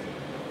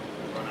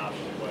the run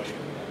option play?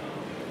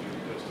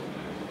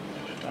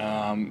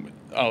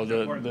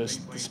 The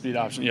speed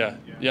option. Yeah,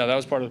 that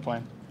was part of the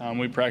plan.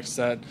 We practiced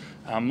that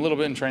a little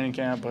bit in training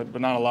camp, but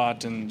not a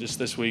lot. And just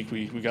this week,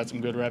 we got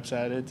some good reps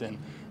at it, and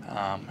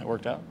it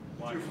worked out.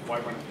 Why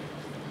run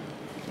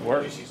it?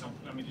 Work. Did you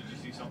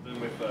see something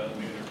with their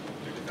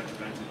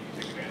defensive ends that you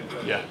could take advantage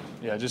of?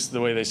 Yeah, just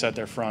the way they set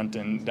their front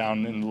and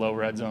down in the low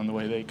red zone, the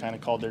way they kind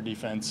of called their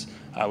defense.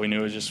 We knew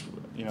it was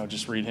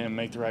just read him,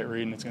 make the right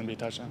read, and it's going to be a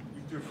touchdown.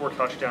 You threw 4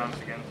 touchdowns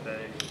again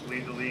today,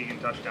 lead the league in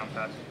touchdown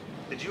passes.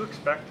 Did you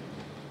expect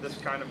this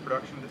kind of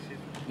production this season?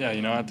 Yeah,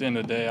 you know, at the end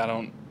of the day, I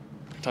don't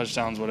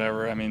touchdowns,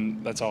 whatever. I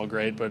mean, that's all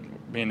great, but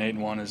being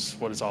 8-1 is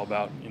what it's all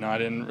about. You know, I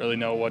didn't really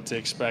know what to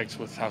expect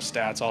with how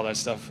stats, all that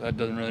stuff. That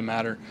doesn't really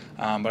matter.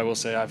 But I will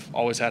say I've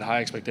always had high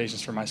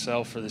expectations for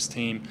myself, for this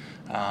team.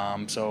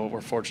 So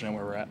we're fortunate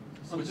where we're at.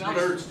 Without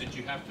Ertz, did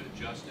you have to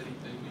adjust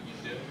anything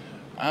that you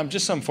did?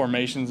 Just some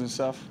formations and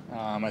stuff.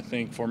 I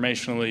think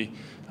formationally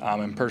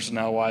and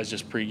personnel-wise,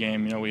 just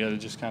pregame, you know, we had to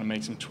just kind of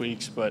make some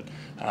tweaks, but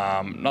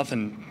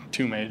nothing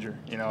too major.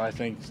 You know, I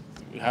think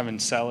having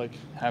Selleck,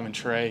 having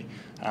Trey,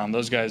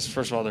 those guys,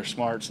 first of all, they're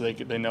smart, so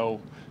they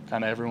know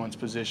kind of everyone's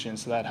position,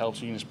 so that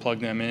helps. You can just plug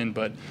them in,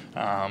 but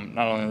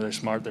not only are they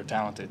smart, they're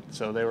talented.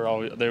 So they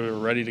were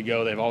ready to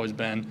go. They've always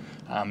been.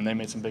 They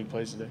made some big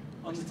plays today.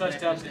 On the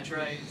touchdown to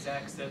Trey,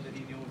 Zach said that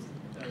he knew it was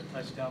a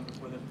touchdown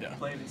before the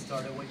play even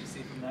started. What did you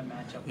see from that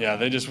matchup? Yeah,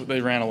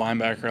 they ran a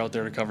linebacker out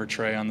there to cover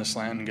Trey on the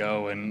slant and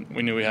go, and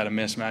we knew we had a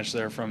mismatch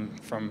there from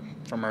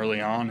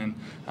early on,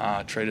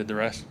 and Trey did the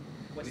rest.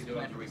 What are you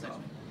doing on the week off?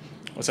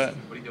 What's that?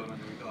 What are you doing on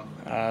the week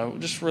off?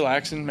 Just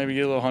relaxing, maybe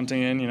get a little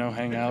hunting in, you know,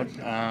 hang out.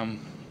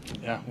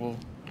 Yeah, we'll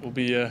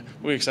be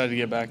excited to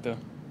get back though.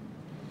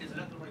 Is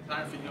that the right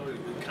time for you?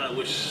 To kind of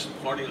wish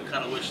Harding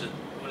kind of wish that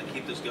you want to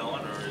keep this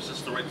going, or is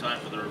this the right time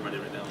for everybody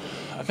right now?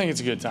 I think it's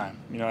a good time.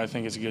 You know, I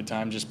think it's a good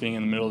time just being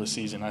in the middle of the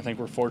season. I think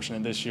we're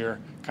fortunate this year,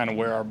 kind of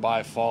where our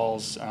bye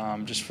falls,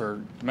 just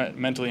for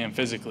mentally and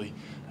physically,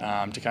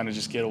 to kind of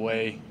just get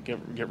away,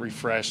 get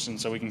refreshed,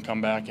 and so we can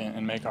come back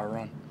and make our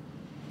run.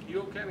 You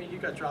okay? I mean, you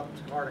got dropped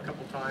hard a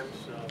couple times.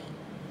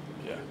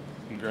 Yeah,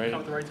 I'm great. Come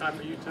at the right time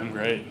for you too.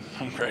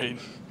 I'm great.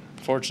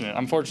 Fortunate.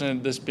 I'm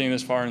fortunate being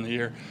this far in the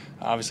year.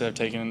 Obviously, I've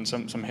taken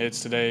some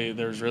hits today.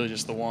 There's really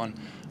just the one.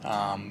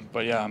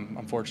 But yeah,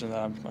 I'm fortunate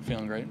that I'm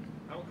feeling great.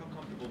 How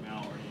comfortable now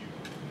are you?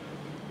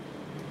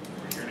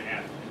 A year and a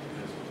half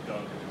into this with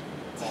Doug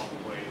calling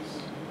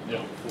plays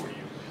for you.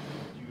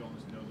 You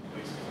almost know the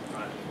places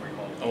before you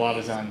call them. A lot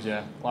of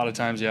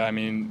times, yeah. I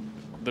mean,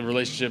 the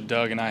relationship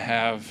Doug and I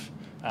have.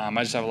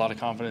 I just have a lot of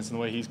confidence in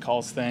the way he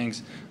calls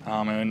things,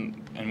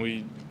 and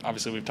we've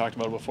talked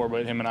about it before,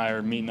 but him and I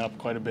are meeting up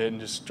quite a bit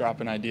and just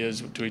dropping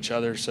ideas to each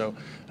other. So,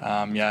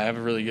 I have a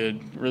really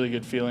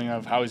good feeling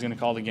of how he's going to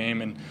call the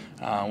game, and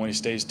when he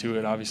stays to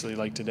it, obviously,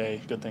 like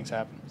today, good things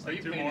happen. Are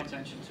you paying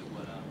attention to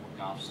what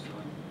Goff's doing?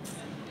 And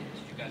did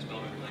you guys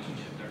build a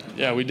relationship there?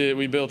 Yeah, we did.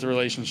 We built a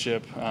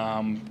relationship.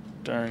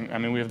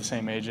 we have the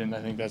same agent.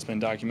 I think that's been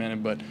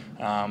documented. But,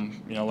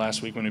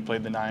 last week when we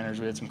played the Niners,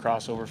 we had some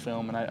crossover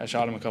film, and I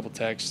shot him a couple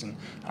texts. And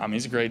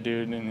he's a great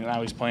dude, and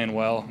now he's playing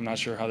well. I'm not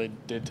sure how they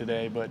did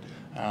today, but,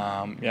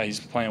 he's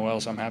playing well,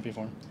 so I'm happy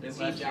for him. It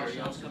seems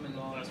Alshon's coming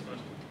off.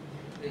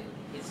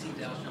 It seems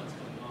Alshon's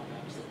coming off.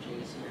 Obviously,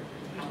 Jay's here.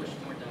 How much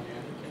more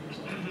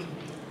dynamic?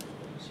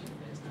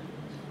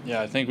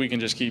 Yeah, I think we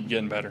can just keep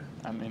getting better.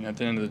 I mean, at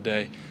the end of the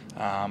day,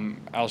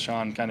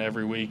 Alshon kind of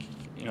every week,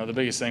 the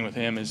biggest thing with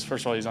him is,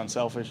 first of all, he's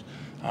unselfish.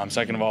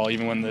 Second of all,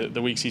 even when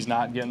the weeks he's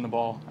not getting the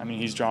ball,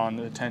 he's drawing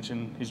the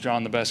attention. He's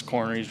drawing the best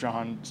corner. He's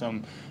drawing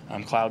some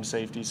cloud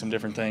safety, some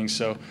different things.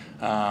 So,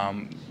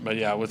 but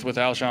yeah, with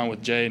Alshon,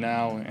 with Jay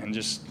now, and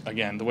just,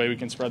 again, the way we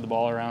can spread the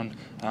ball around,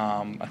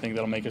 I think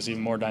that'll make us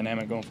even more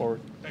dynamic going forward.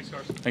 Thanks,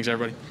 Carson. Thanks,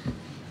 everybody.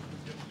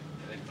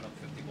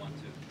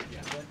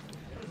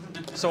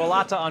 So a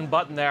lot to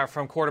unbutton there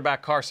from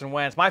quarterback Carson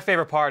Wentz. My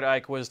favorite part,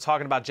 Ike, was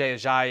talking about Jay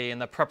Ajayi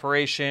and the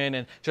preparation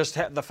and just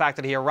the fact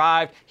that he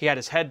arrived, he had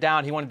his head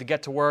down, he wanted to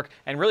get to work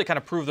and really kind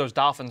of prove those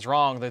Dolphins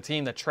wrong, the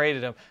team that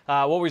traded him.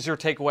 What was your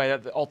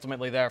takeaway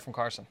ultimately there from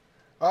Carson?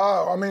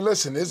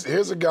 Listen,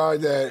 here's a guy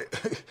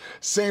that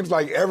seems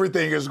like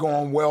everything is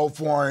going well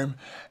for him.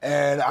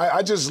 And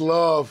I just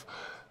love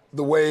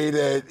the way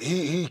that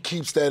he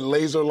keeps that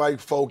laser-like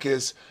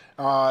focus.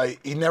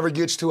 He never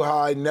gets too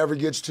high, never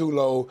gets too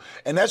low,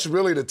 and that's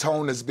really the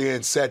tone that's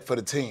being set for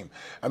the team.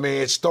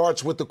 It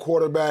starts with the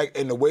quarterback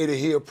and the way that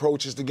he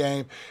approaches the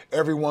game.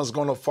 Everyone's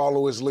going to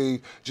follow his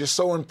lead. Just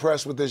so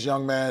impressed with this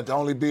young man to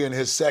only be in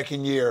his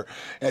second year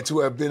and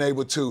to have been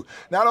able to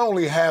not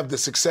only have the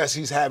success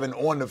he's having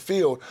on the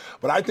field,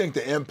 but I think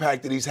the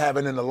impact that he's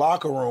having in the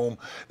locker room,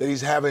 that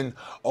he's having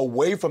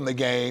away from the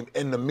game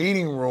in the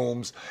meeting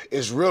rooms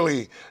is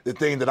really the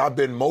thing that I've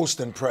been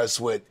most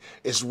impressed with.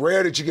 It's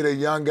rare that you get a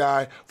young guy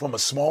from a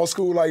small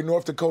school like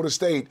North Dakota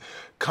State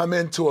come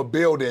into a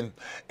building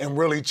and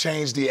really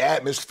change the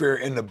atmosphere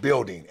in the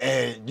building.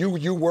 And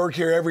you work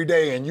here every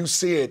day and you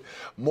see it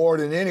more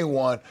than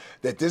anyone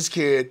that this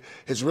kid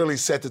has really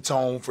set the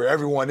tone for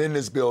everyone in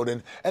this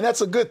building. And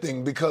that's a good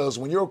thing because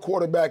when you're a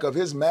quarterback of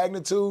his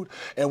magnitude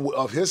and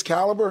of his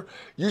caliber,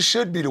 you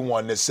should be the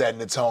one that's setting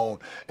the tone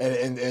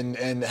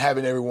and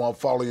having everyone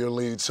follow your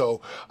lead.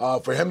 So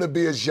for him to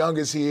be as young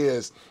as he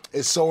is,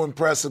 it's so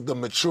impressive, the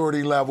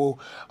maturity level,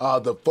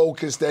 the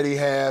focus that he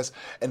has,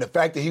 and the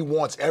fact that he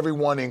wants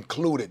everyone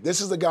included. This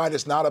is a guy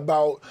that's not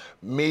about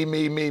me.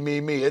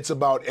 It's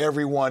about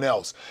everyone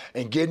else.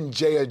 And getting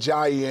Jay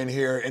Ajayi in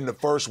here in the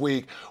first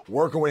week,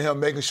 working with him,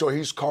 making sure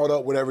he's caught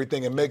up with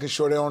everything and making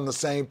sure they're on the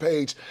same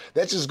page,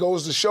 that just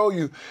goes to show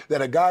you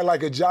that a guy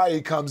like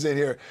Ajayi comes in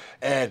here,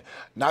 and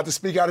not to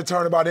speak out of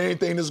turn about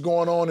anything that's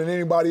going on in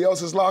anybody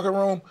else's locker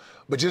room,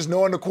 but just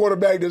knowing the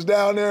quarterback that's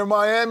down there in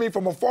Miami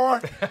from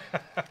afar,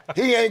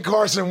 he ain't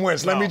Carson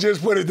Wentz. Let me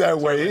just put it that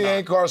way. He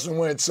ain't Carson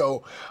Wentz.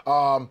 So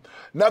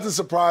nothing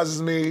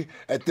surprises me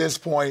at this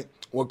point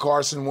with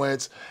Carson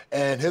Wentz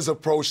and his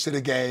approach to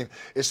the game.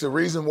 It's the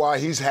reason why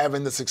he's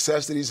having the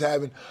success that he's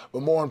having,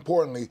 but more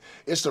importantly,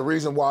 it's the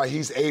reason why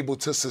he's able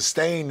to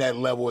sustain that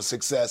level of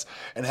success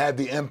and have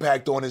the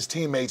impact on his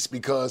teammates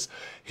because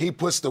he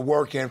puts the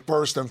work in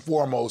first and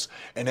foremost,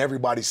 and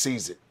everybody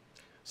sees it.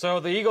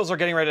 So the Eagles are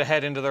getting ready to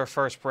head into their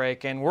first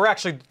break, and we're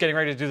actually getting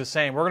ready to do the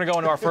same. We're going to go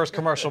into our first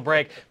commercial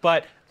break,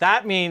 but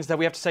that means that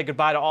we have to say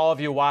goodbye to all of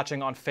you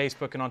watching on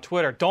Facebook and on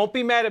Twitter. Don't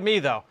be mad at me,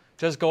 though.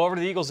 Just go over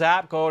to the Eagles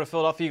app, go to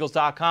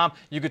PhiladelphiaEagles.com.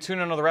 You can tune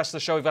in on the rest of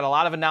the show. We've got a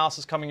lot of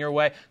analysis coming your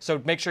way,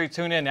 so make sure you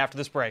tune in after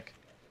this break.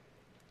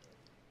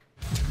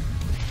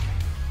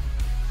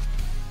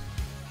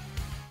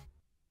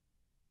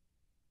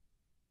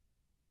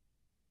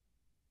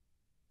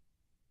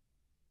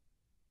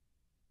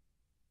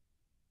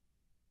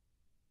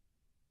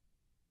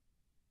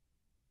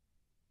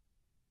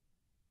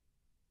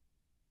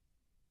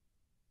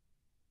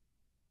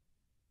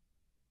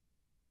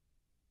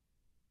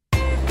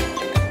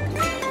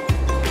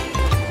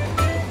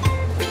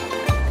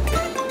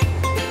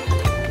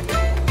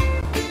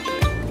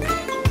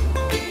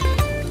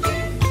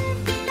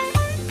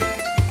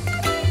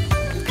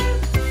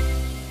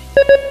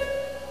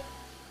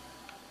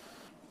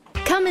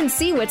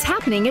 See what's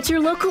happening at your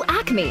local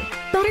Acme.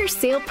 Better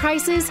sale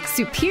prices,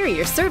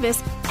 superior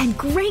service, and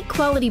great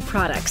quality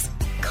products.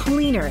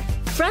 Cleaner,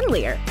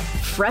 friendlier,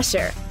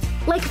 fresher.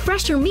 Like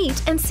fresher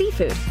meat and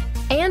seafood.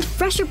 And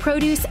fresher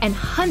produce and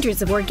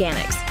hundreds of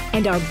organics.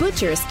 And our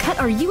butchers cut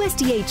our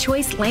USDA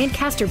choice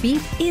Lancaster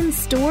beef in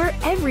store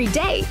every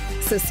day.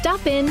 So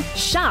stop in,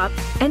 shop,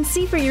 and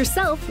see for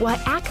yourself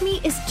why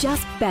Acme is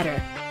just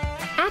better.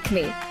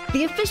 Acme,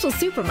 the official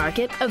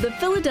supermarket of the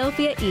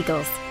Philadelphia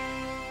Eagles.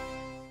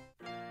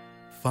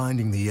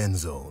 Finding the end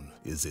zone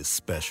is his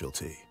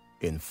specialty.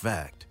 In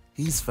fact,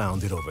 he's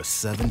found it over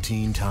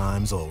 17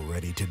 times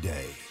already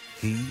today.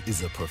 He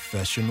is a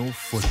professional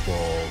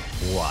football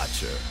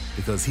watcher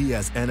because he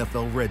has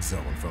NFL Red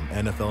Zone from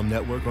NFL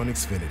Network on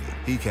Xfinity.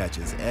 He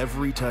catches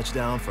every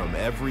touchdown from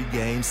every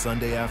game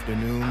Sunday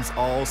afternoons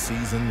all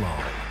season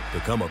long.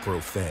 Become a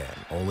pro fan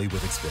only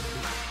with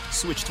Xfinity.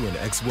 Switch to an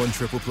X1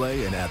 Triple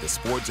Play and add the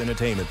Sports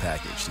Entertainment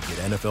Package to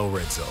get NFL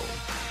Red Zone.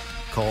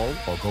 Call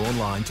or go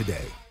online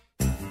today.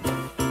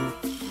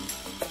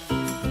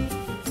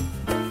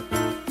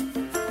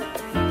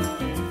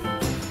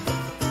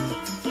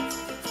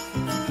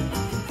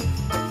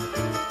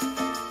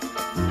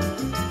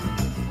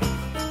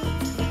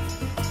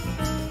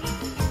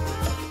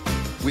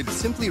 With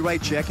Simply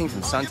Right checking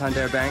from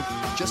Santander Bank,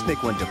 just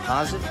make one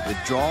deposit,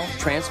 withdrawal,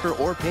 transfer,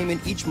 or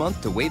payment each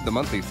month to waive the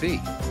monthly fee.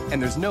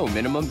 And there's no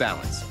minimum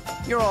balance.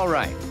 You're all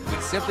right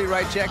with Simply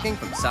Right checking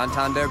from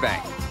Santander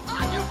Bank.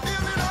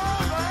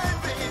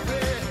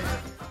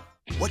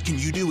 What can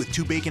you do with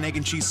 2 bacon, egg,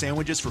 and cheese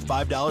sandwiches for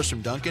 $5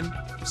 from Dunkin'?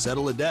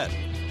 Settle a debt,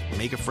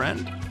 make a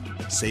friend,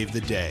 save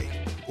the day,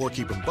 or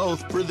keep them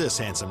both for this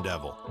handsome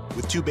devil.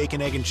 With 2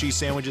 bacon, egg, and cheese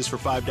sandwiches for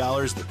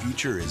 $5, the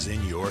future is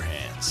in your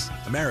hands.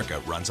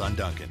 America runs on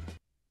Dunkin'.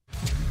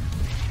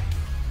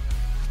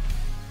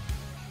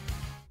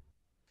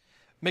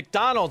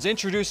 McDonald's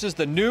introduces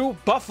the new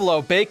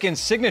Buffalo Bacon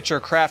Signature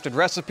Crafted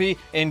Recipe.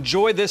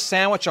 Enjoy this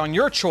sandwich on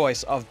your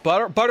choice of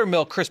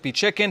buttermilk crispy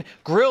chicken,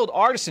 grilled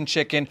artisan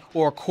chicken,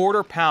 or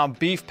quarter-pound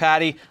beef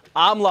patty.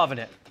 I'm loving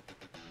it.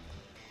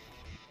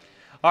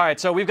 All right,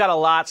 so we've got a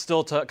lot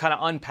still to kind of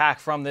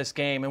unpack from this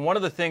game. And one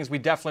of the things we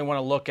definitely want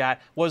to look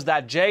at was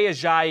that Jay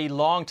Ajayi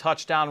long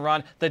touchdown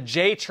run. The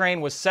J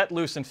train was set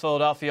loose in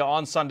Philadelphia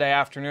on Sunday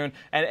afternoon,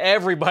 and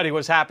everybody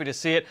was happy to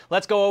see it.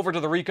 Let's go over to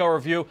the Rico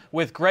Review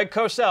with Greg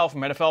Cosell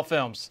from NFL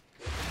Films.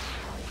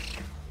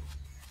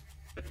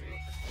 Thanks,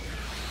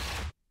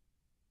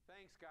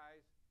 guys.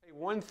 Hey,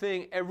 one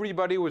thing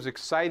everybody was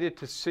excited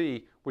to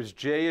see was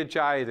Jay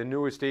Ajayi, the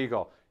newest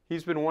Eagle.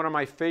 He's been one of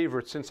my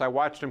favorites since I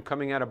watched him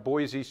coming out of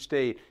Boise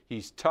State.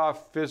 He's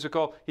tough,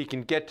 physical, he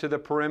can get to the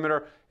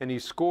perimeter, and he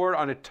scored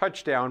on a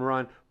touchdown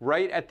run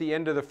right at the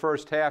end of the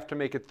first half to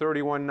make it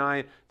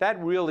 31-9.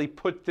 That really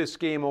put this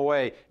game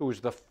away. It was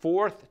the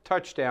 4th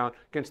touchdown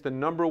against the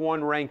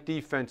 #1 ranked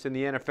defense in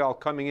the NFL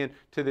coming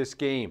into this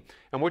game.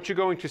 And what you're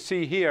going to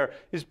see here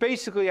is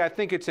basically, I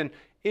think it's an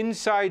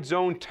inside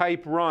zone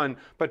type run,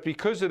 but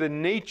because of the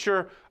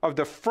nature of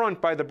the front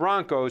by the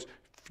Broncos,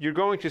 you're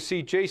going to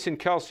see Jason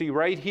Kelce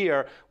right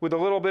here with a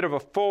little bit of a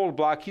fold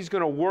block. He's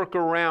going to work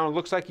around.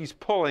 Looks like he's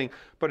pulling,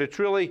 but it's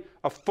really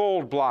a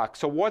fold block.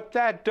 So what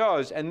that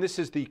does, and this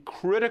is the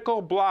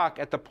critical block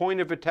at the point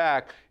of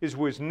attack, is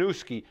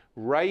Wisniewski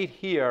right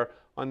here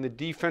on the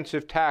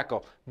defensive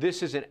tackle.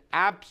 This is an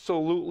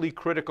absolutely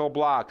critical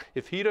block.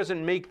 If he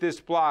doesn't make this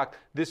block,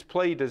 this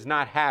play does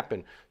not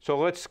happen. So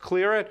let's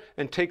clear it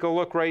and take a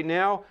look right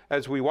now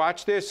as we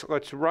watch this.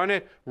 Let's run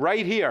it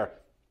right here.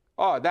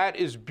 Oh, that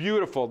is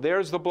beautiful.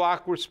 There's the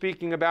block we're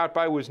speaking about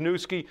by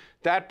Wisniewski.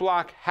 That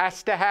block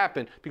has to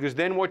happen because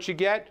then what you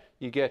get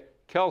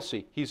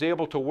Kelce. He's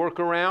able to work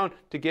around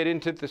to get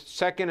into the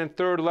 2nd and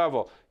 3rd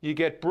level. You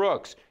get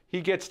Brooks. He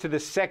gets to the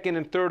 2nd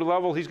and 3rd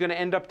level. He's going to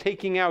end up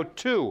taking out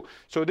 2.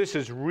 So this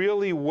is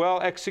really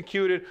well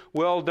executed,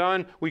 well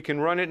done. We can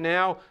run it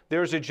now.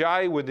 There's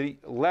Ajayi with the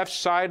left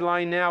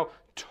sideline now.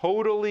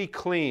 Totally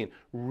clean.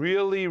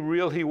 Really,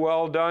 really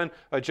well done.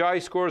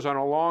 Ajayi scores on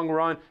a long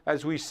run.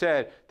 As we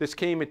said, this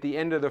came at the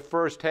end of the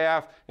first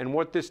half, and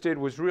what this did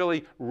was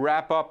really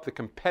wrap up the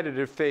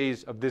competitive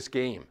phase of this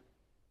game.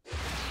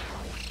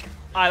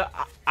 I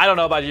don't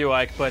know about you,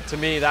 Ike, but to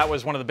me that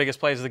was one of the biggest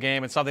plays of the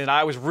game and something that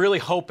I was really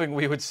hoping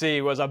we would see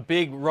was a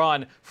big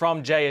run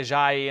from Jay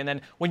Ajayi. And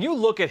then when you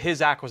look at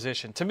his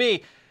acquisition, to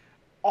me,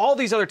 all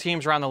these other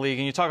teams around the league,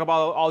 and you talk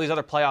about all these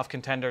other playoff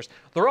contenders,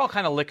 they're all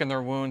kind of licking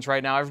their wounds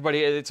right now. Everybody,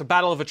 it's a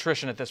battle of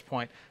attrition at this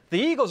point. The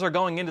Eagles are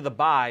going into the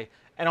bye,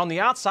 and on the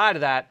outside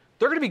of that,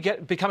 they're going to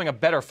be becoming a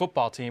better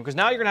football team because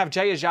now you're going to have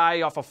Jay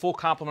Ajayi off a full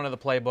complement of the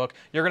playbook.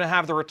 You're going to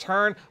have the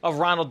return of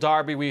Ronald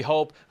Darby, we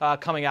hope,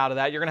 coming out of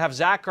that. You're going to have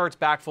Zach Ertz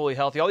back fully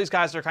healthy. All these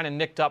guys that are kind of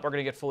nicked up are going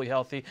to get fully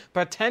healthy.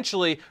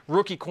 Potentially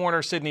rookie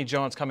corner Sidney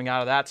Jones coming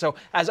out of that. So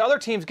as other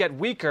teams get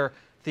weaker,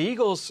 the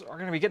Eagles are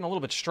going to be getting a little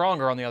bit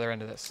stronger on the other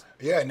end of this.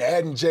 Yeah, and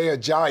adding Jay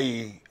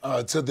Ajayi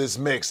to this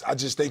mix, I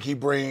just think he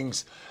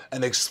brings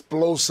an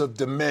explosive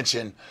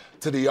dimension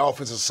to the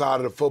offensive side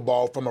of the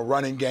football from a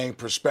running game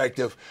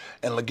perspective.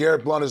 And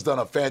LeGarrette Blount has done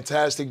a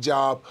fantastic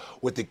job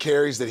with the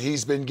carries that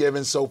he's been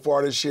given so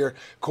far this year.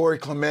 Corey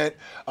Clement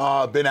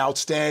been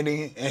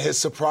outstanding in his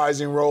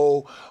surprising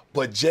role.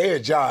 But Jay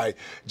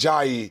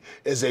Ajayi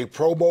is a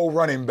Pro Bowl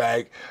running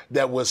back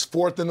that was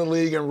 4th in the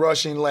league in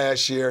rushing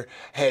last year,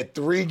 had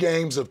 3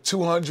 games of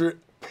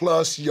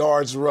 200-plus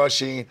yards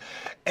rushing,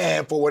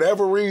 and for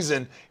whatever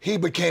reason, he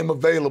became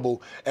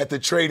available at the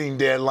trading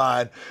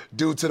deadline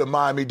due to the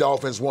Miami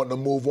Dolphins wanting to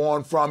move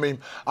on from him.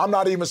 I'm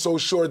not even so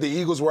sure the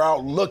Eagles were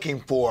out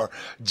looking for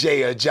Jay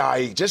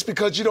Ajayi. Just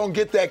because you don't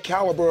get that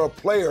caliber of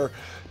player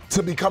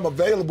to become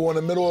available in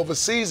the middle of a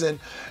season.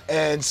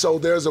 And so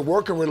there's a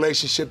working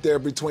relationship there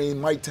between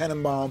Mike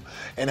Tannenbaum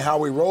and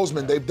Howie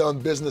Roseman. They've done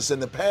business in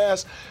the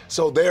past,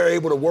 so they're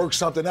able to work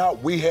something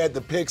out. We had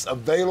the picks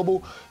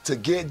available to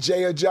get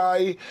Jay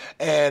Ajayi,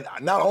 and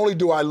not only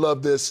do I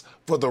love this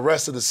for the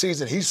rest of the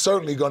season, he's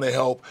certainly going to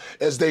help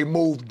as they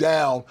move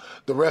down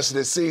the rest of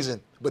the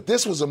season. But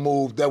this was a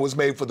move that was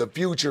made for the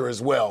future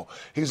as well.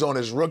 He's on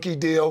his rookie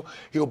deal.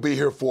 He'll be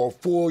here for a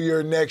full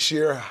year next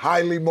year,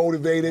 highly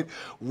motivated,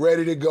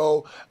 ready to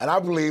go. And I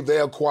believe they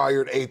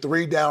acquired a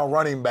 3-down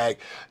running back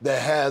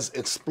that has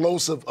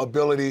explosive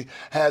ability,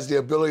 has the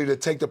ability to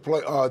take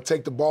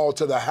the ball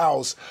to the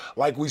house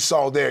like we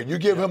saw there. You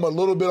give him a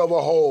little bit of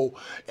a hole,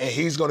 and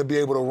he's going to be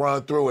able to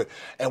run through it.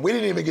 And we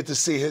didn't even get to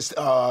see his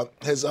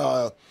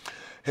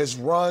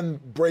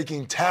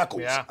run-breaking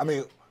tackles. Yeah. I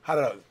mean, how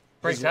did I...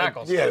 Break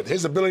tackles. Yeah,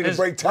 his ability to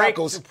break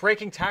tackles.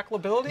 Breaking tackle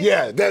ability?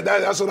 Yeah,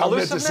 that's what I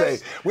meant to say.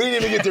 We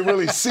didn't even get to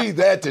really see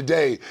that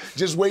today.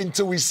 Just wait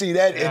until we see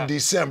that in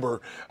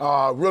December.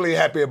 Really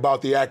happy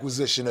about the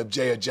acquisition of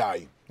Jay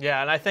Ajayi.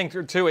 Yeah, and I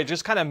think, too, it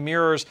just kind of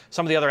mirrors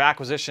some of the other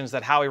acquisitions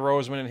that Howie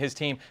Roseman and his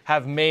team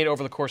have made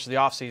over the course of the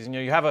offseason.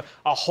 You have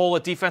a hole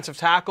at defensive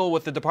tackle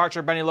with the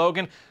departure of Benny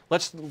Logan.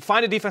 Let's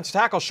find a defensive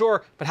tackle,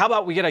 sure, but how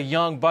about we get a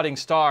young budding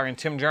star in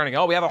Tim Jernigan?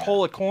 Oh, we have a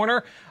hole at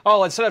corner?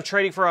 Oh, instead of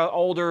trading for an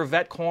older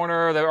vet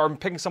corner or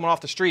picking someone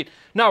off the street,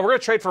 no, we're going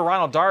to trade for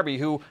Ronald Darby,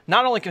 who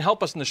not only can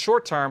help us in the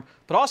short term,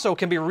 but also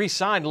can be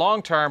re-signed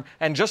long term.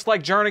 And just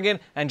like Jernigan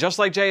and just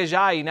like Jay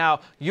Ajayi,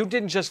 now, you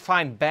didn't just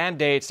find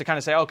Band-Aids to kind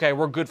of say, okay,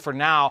 we're good for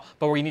now,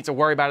 but we need to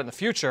worry about it in the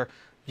future.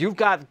 You've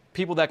got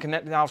people that can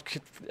now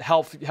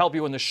help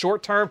you in the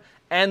short term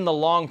and the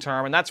long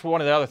term, and that's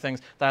one of the other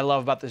things that I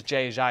love about this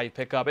Jay Ajayi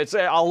pickup. It's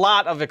a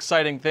lot of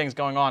exciting things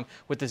going on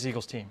with this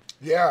Eagles team.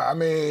 Yeah, I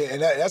mean,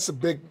 and that's a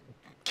big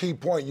key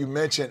point you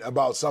mentioned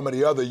about some of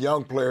the other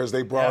young players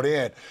they brought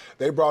in.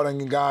 They brought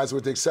in guys,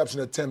 with the exception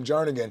of Tim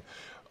Jernigan,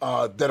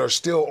 that are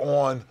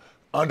still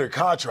under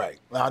contract.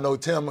 Now, I know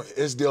Tim,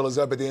 his deal is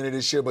up at the end of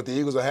this year, but the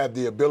Eagles will have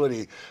the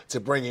ability to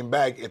bring him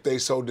back if they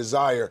so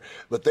desire.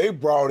 But they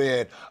brought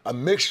in a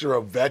mixture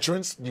of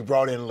veterans. You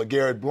brought in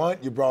LeGarrette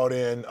Blount. You brought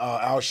in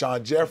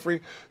Alshon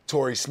Jeffrey,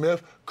 Torrey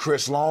Smith,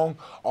 Chris Long,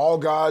 all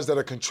guys that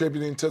are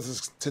contributing to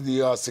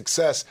the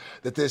success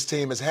that this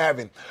team is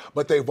having.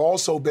 But they've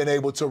also been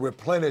able to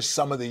replenish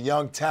some of the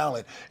young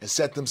talent and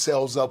set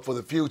themselves up for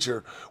the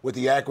future with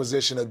the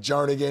acquisition of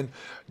Jernigan,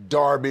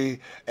 Darby,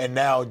 and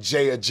now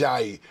Jay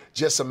Ajayi.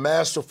 Just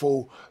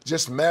masterful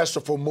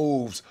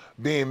moves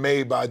being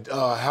made by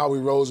Howie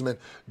Roseman,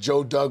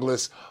 Joe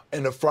Douglas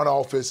in the front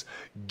office,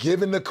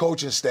 giving the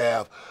coaching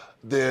staff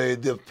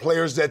the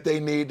players that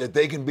they need, that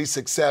they can be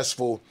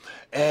successful.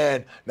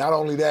 And not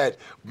only that,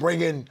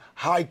 bringing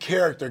high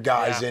character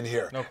guys in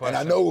here. No question. And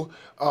I know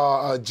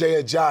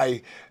Jay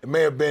Ajayi, it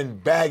may have been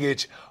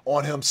baggage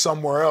on him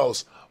somewhere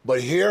else, but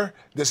here,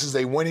 this is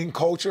a winning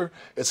culture.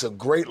 It's a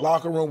great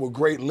locker room with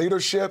great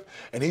leadership,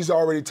 and he's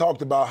already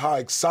talked about how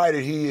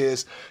excited he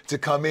is to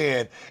come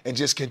in and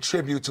just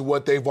contribute to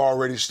what they've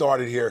already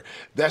started here.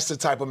 That's the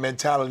type of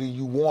mentality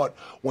you want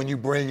when you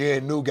bring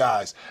in new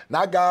guys.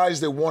 Not guys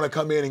that want to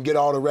come in and get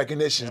all the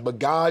recognition, but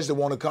guys that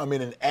want to come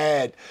in and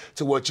add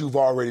to what you've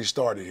already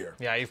started here.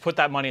 Yeah, you've put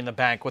that money in the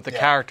bank with the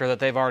character that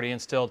they've already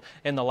instilled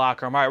in the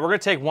locker room. All right, we're going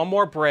to take one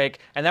more break,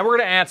 and then we're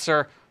going to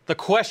answer the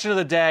question of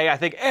the day. I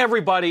think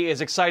everybody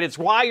is excited. It's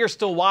why you're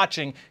still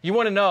watching. You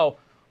want to know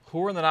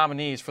who are the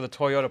nominees for the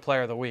Toyota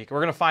Player of the Week.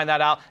 We're going to find that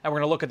out, and we're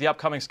going to look at the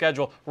upcoming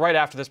schedule right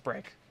after this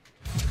break.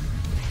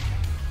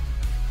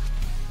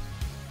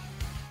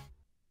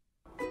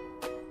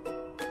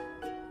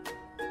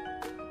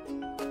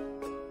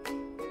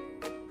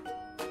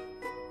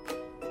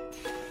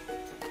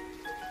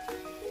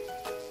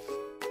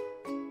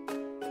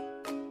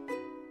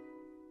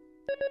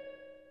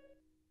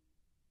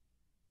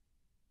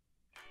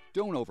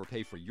 Don't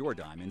overpay for your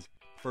diamonds.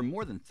 For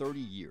more than 30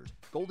 years,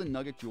 Golden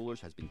Nugget Jewelers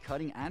has been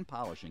cutting and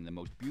polishing the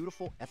most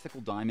beautiful, ethical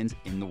diamonds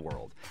in the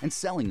world and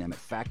selling them at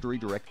factory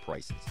direct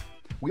prices.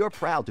 We are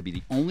proud to be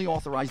the only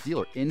authorized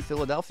dealer in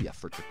Philadelphia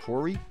for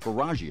Tacori,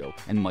 Garagio,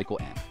 and Michael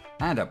M.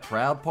 And a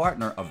proud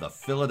partner of the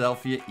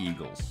Philadelphia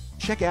Eagles.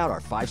 Check out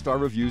our 5-star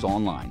reviews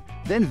online.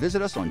 Then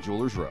visit us on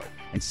Jewelers Row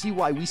and see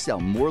why we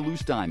sell more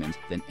loose diamonds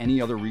than any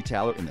other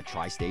retailer in the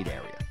tri-state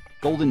area.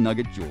 Golden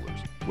Nugget Jewelers,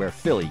 where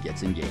Philly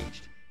gets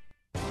engaged.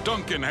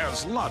 Dunkin'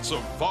 has lots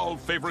of fall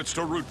favorites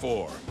to root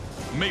for.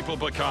 Maple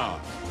pecan,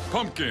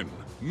 pumpkin,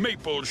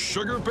 maple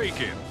sugar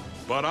bacon.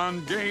 But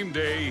on game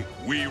day,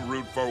 we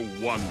root for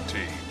one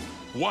team.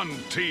 One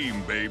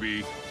team,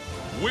 baby.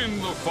 Win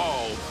the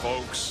fall,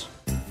 folks.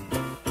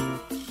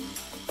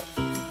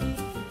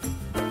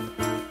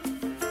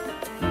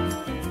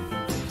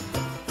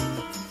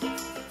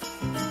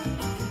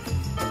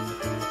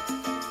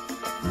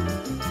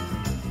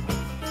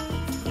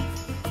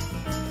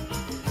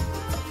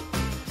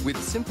 With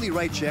Simply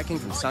Right Checking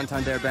from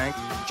Santander Bank,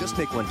 just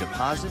make one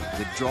deposit,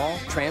 withdrawal,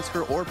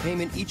 transfer, or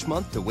payment each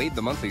month to waive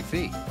the monthly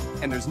fee.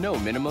 And there's no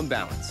minimum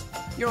balance.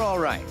 You're all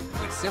right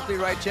with Simply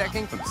Right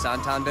Checking from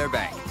Santander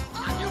Bank.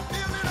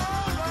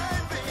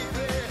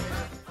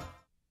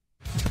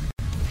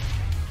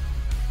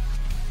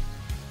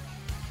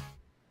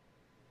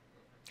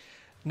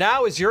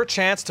 Now is your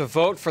chance to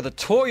vote for the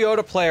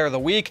Toyota Player of the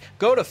Week.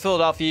 Go to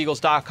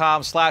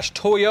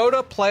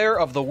PhiladelphiaEagles.com/Toyota Player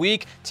of the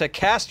Week to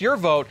cast your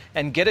vote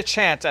and get a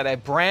chance at a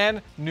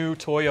brand new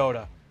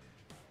Toyota.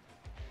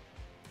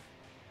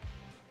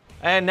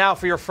 And now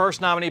for your first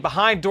nominee,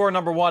 behind door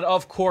number 1,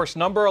 of course,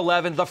 number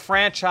 11, the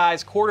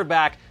franchise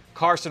quarterback,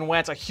 Carson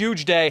Wentz. A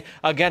huge day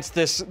against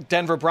this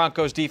Denver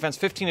Broncos defense.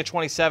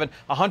 15-27,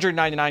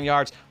 199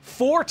 yards,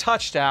 4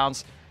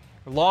 touchdowns.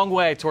 A long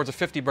way towards a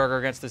 50-burger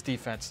against this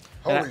defense.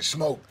 Holy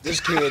smoke.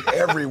 This kid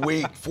every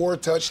week, 4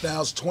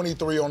 touchdowns,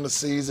 23 on the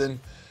season.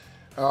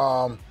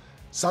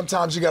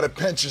 Sometimes you got to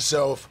pinch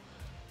yourself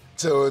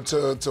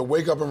to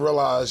wake up and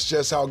realize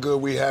just how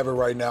good we have it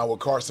right now with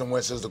Carson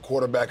Wentz as the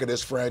quarterback of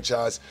this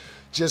franchise.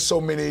 Just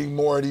so many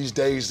more of these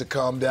days to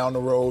come down the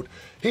road.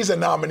 He's a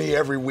nominee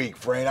every week,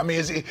 Fran. I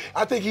mean,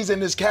 I think he's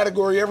in this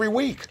category every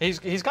week.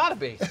 He's got to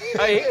be.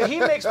 He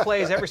makes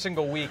plays every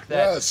single week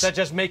that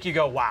just make you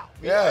go, wow.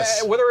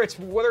 Yes. Whether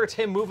it's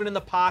him moving in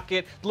the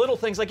pocket, little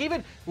things like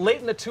even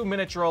late in the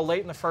 2-minute drill,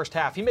 late in the first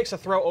half, he makes a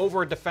throw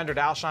over a defender to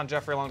Alshon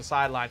Jeffrey along the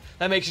sideline.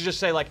 That makes you just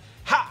say, like,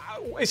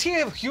 is he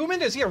a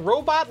human? Is he a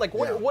robot? Like,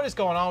 what is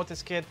going on with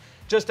this kid?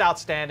 Just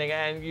outstanding,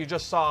 and you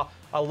just saw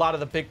a lot of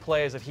the big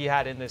plays that he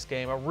had in this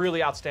game. A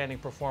really outstanding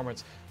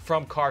performance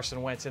from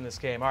Carson Wentz in this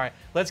game. All right,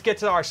 let's get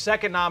to our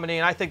second nominee,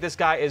 and I think this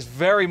guy is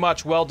very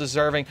much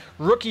well-deserving.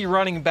 Rookie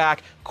running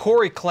back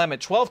Corey Clement,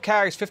 12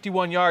 carries,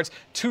 51 yards,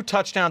 2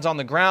 touchdowns on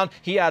the ground.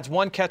 He adds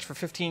 1 catch for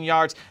 15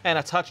 yards and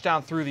a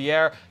touchdown through the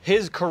air.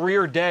 His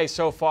career day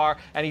so far,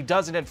 and he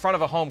does it in front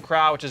of a home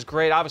crowd, which is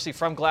great, obviously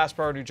from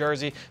Glassboro, New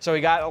Jersey. So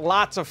he got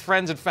lots of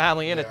friends and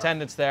family in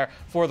attendance there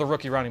for the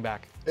rookie running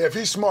back. If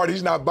he's smart,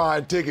 he's not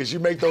buying tickets. You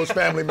make those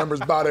family members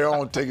buy their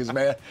own tickets,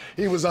 man.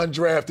 He was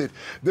undrafted.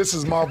 This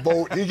is my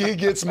vote. He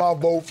gets my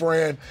vote,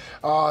 Fran.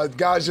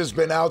 Guy's just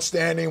been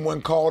outstanding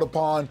when called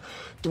upon.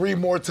 3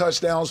 more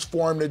touchdowns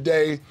for him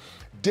today.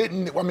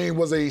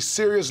 Was a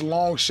serious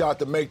long shot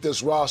to make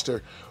this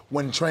roster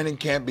when training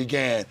camp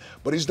began.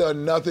 But he's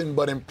done nothing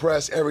but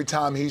impress every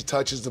time he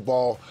touches the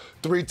ball.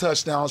 3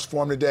 touchdowns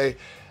for him today.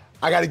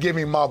 I got to give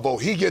him my vote.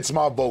 He gets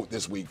my vote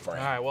this week, Frank.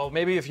 All right, well,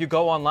 maybe if you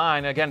go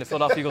online, again, to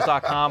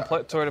PhiladelphiaEagles.com,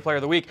 Toyota Player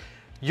of the Week,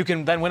 you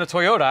can then win a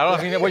Toyota.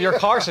 I don't know what your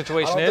car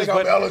situation is. I don't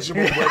think I'm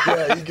eligible, but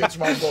yeah, he gets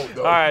my vote,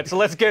 though. All right, so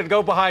let's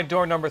go behind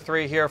door number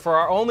 3 here for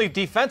our only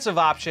defensive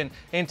option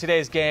in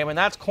today's game, and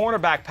that's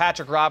cornerback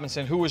Patrick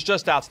Robinson, who was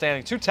just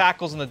outstanding. 2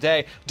 tackles in the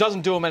day,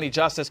 doesn't do him any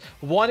justice.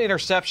 1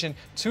 interception,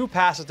 2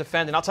 passes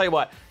defended. I'll tell you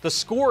what, the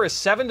score is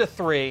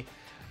 7-3.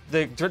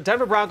 The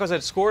Denver Broncos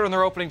had scored on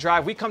their opening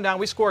drive. We come down,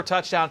 we score a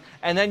touchdown,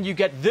 and then you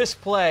get this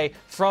play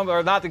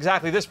or not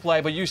exactly this play,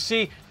 but you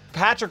see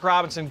Patrick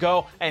Robinson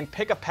go and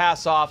pick a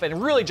pass off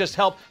and really just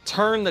help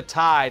turn the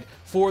tide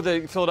for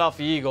the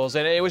Philadelphia Eagles.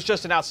 And it was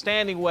just an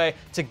outstanding way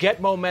to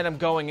get momentum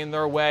going in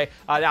their way.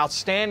 An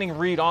outstanding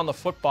read on the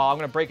football. I'm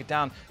going to break it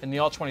down in the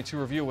All-22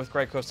 review with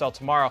Greg Cosell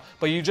tomorrow.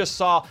 But you just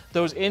saw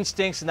those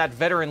instincts and that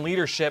veteran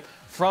leadership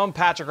from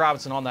Patrick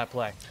Robinson on that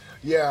play.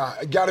 Yeah,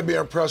 I got to be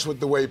impressed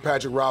with the way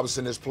Patrick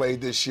Robinson has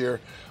played this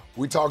year.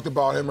 We talked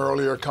about him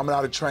earlier, coming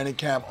out of training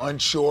camp,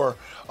 unsure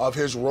of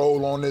his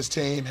role on this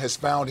team, has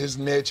found his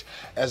niche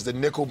as the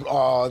nickel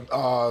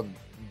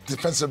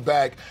defensive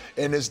back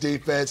in this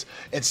defense,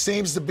 and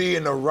seems to be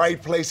in the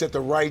right place at the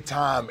right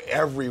time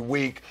every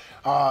week.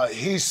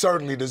 He's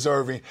certainly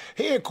deserving.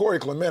 He and Corey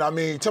Clement,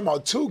 talking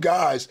about 2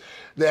 guys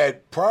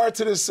that prior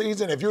to this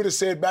season, if you would have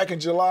said back in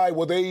July,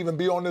 will they even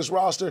be on this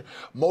roster?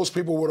 Most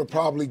people would have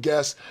probably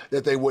guessed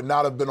that they would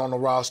not have been on the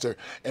roster.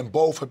 And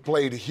both have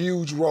played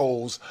huge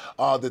roles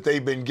that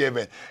they've been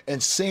given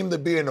and seem to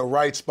be in the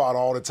right spot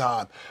all the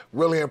time.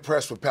 Really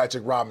impressed with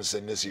Patrick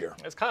Robinson this year.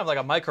 It's kind of like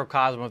a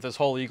microcosm of this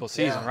whole Eagles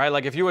season, right?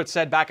 Like if you had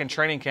said back in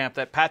training camp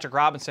that Patrick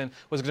Robinson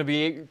was going to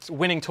be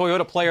winning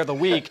Toyota Player of the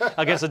Week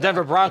against the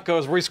Denver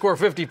Broncos where he scored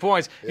 50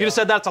 points, you'd have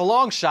said that's a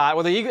long shot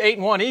with the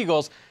 8-1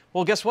 Eagles.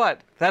 Well, guess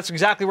what? That's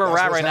exactly where we're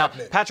at right now.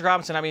 Patrick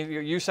Robinson,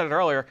 you said it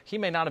earlier, he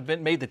may not have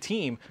made the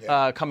team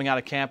coming out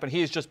of camp, and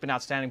he has just been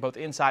outstanding both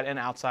inside and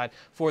outside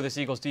for this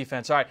Eagles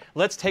defense. All right,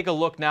 let's take a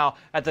look now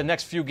at the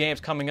next few games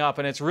coming up,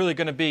 and it's really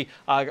going to be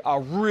a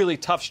really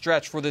tough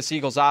stretch for this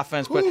Eagles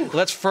offense. But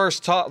let's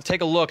first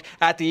take a look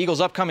at the Eagles'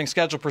 upcoming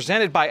schedule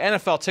presented by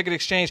NFL Ticket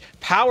Exchange,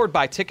 powered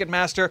by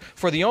Ticketmaster.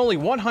 For the only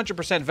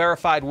 100%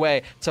 verified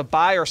way to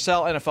buy or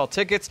sell NFL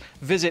tickets,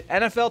 visit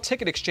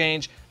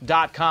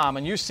NFLTicketExchange.com.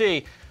 And you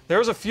see,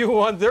 there's a few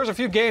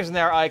games in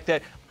there, Ike,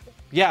 that,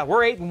 yeah,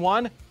 we're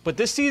 8-1, but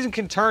this season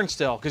can turn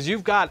still because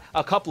you've got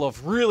a couple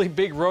of really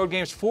big road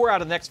games, 4 out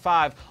of the next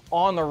 5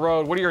 on the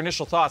road. What are your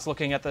initial thoughts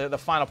looking at the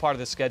final part of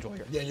this schedule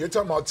here? Yeah, you're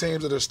talking about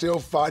teams that are still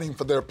fighting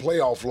for their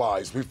playoff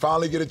lives. We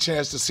finally get a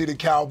chance to see the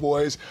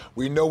Cowboys.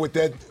 We know what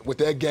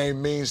that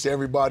game means to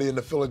everybody in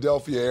the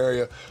Philadelphia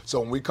area. So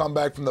when we come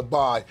back from the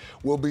bye,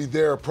 we'll be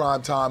there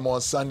prime time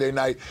on Sunday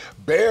night.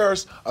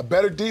 Bears, a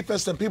better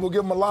defense than people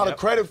give them a lot of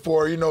credit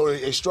for. You know,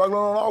 they're struggling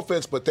on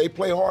offense, but they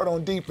play hard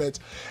on defense.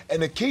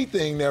 And the key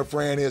thing there,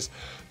 Fran, is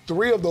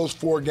 3 of those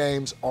 4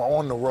 games are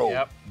on the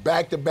road.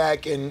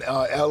 Back-to-back in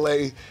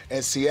L.A.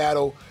 and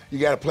Seattle. You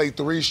got to play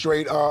 3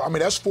 straight.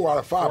 That's 4 out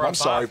of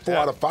 5. 4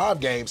 out of 5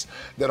 games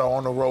that are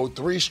on the road.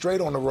 3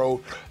 straight on the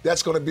road.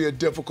 That's going to be a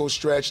difficult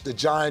stretch. The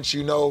Giants,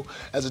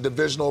 as a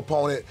divisional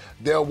opponent,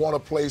 they'll want to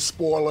play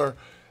spoiler.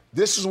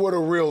 this is where the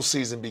real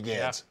season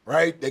begins,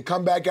 right? They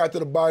come back after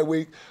the bye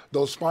week.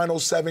 Those final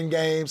 7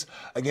 games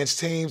against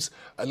teams,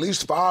 at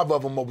least 5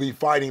 of them will be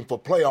fighting for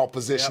playoff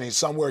positioning,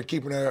 somewhere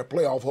keeping their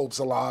playoff hopes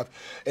alive.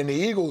 And the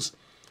Eagles,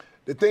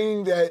 the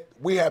thing that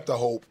we have to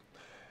hope,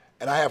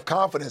 and I have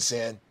confidence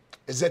in,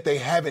 is that they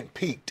haven't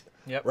peaked,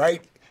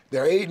 right?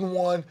 They're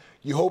 8-1.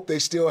 You hope they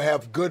still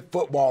have good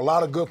football, a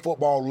lot of good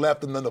football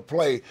left in them to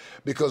play,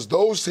 because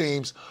those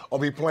teams will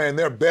be playing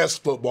their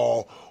best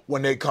football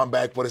when they come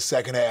back for the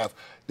second half.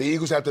 The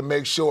Eagles have to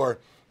make sure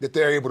that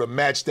they're able to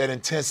match that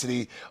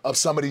intensity of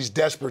some of these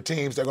desperate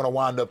teams they're going to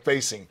wind up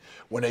facing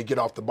when they get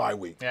off the bye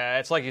week. Yeah,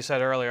 it's like you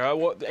said earlier,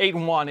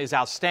 8-1 is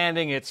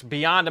outstanding. It's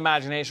beyond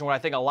imagination, what I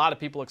think a lot of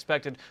people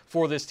expected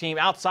for this team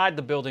outside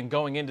the building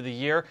going into the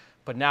year.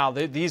 But now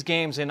these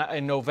games in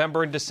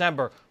November and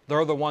December,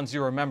 they're the ones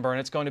you remember, and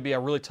it's going to be a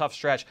really tough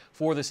stretch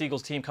for this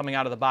Eagles team coming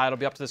out of the bye. It'll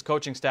be up to this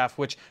coaching staff,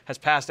 which has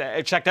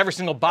checked every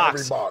single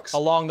box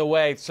along the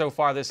way so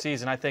far this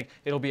season. I think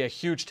it'll be a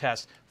huge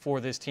test for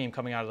this team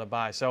coming out of the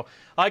bye. So,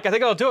 I think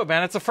it'll do it,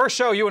 man. It's the first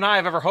show you and I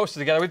have ever hosted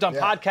together. We've done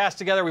podcasts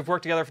together. We've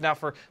worked together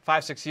for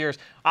 5-6 years.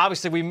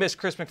 Obviously, we miss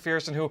Chris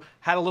McPherson, who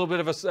had a little bit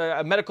of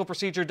a medical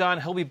procedure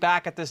done. He'll be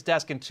back at this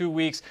desk in 2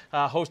 weeks,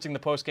 hosting the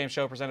postgame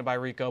show presented by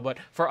Rico. But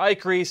for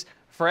Ike Reese,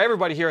 for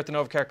everybody here at the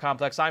NovaCare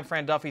Complex, I'm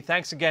Fran Duffy.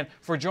 Thanks again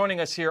for joining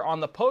us here on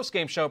the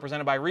postgame show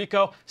presented by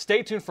Rico.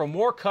 Stay tuned for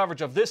more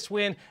coverage of this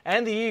win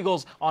and the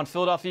Eagles on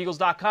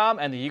PhiladelphiaEagles.com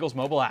and the Eagles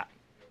mobile app.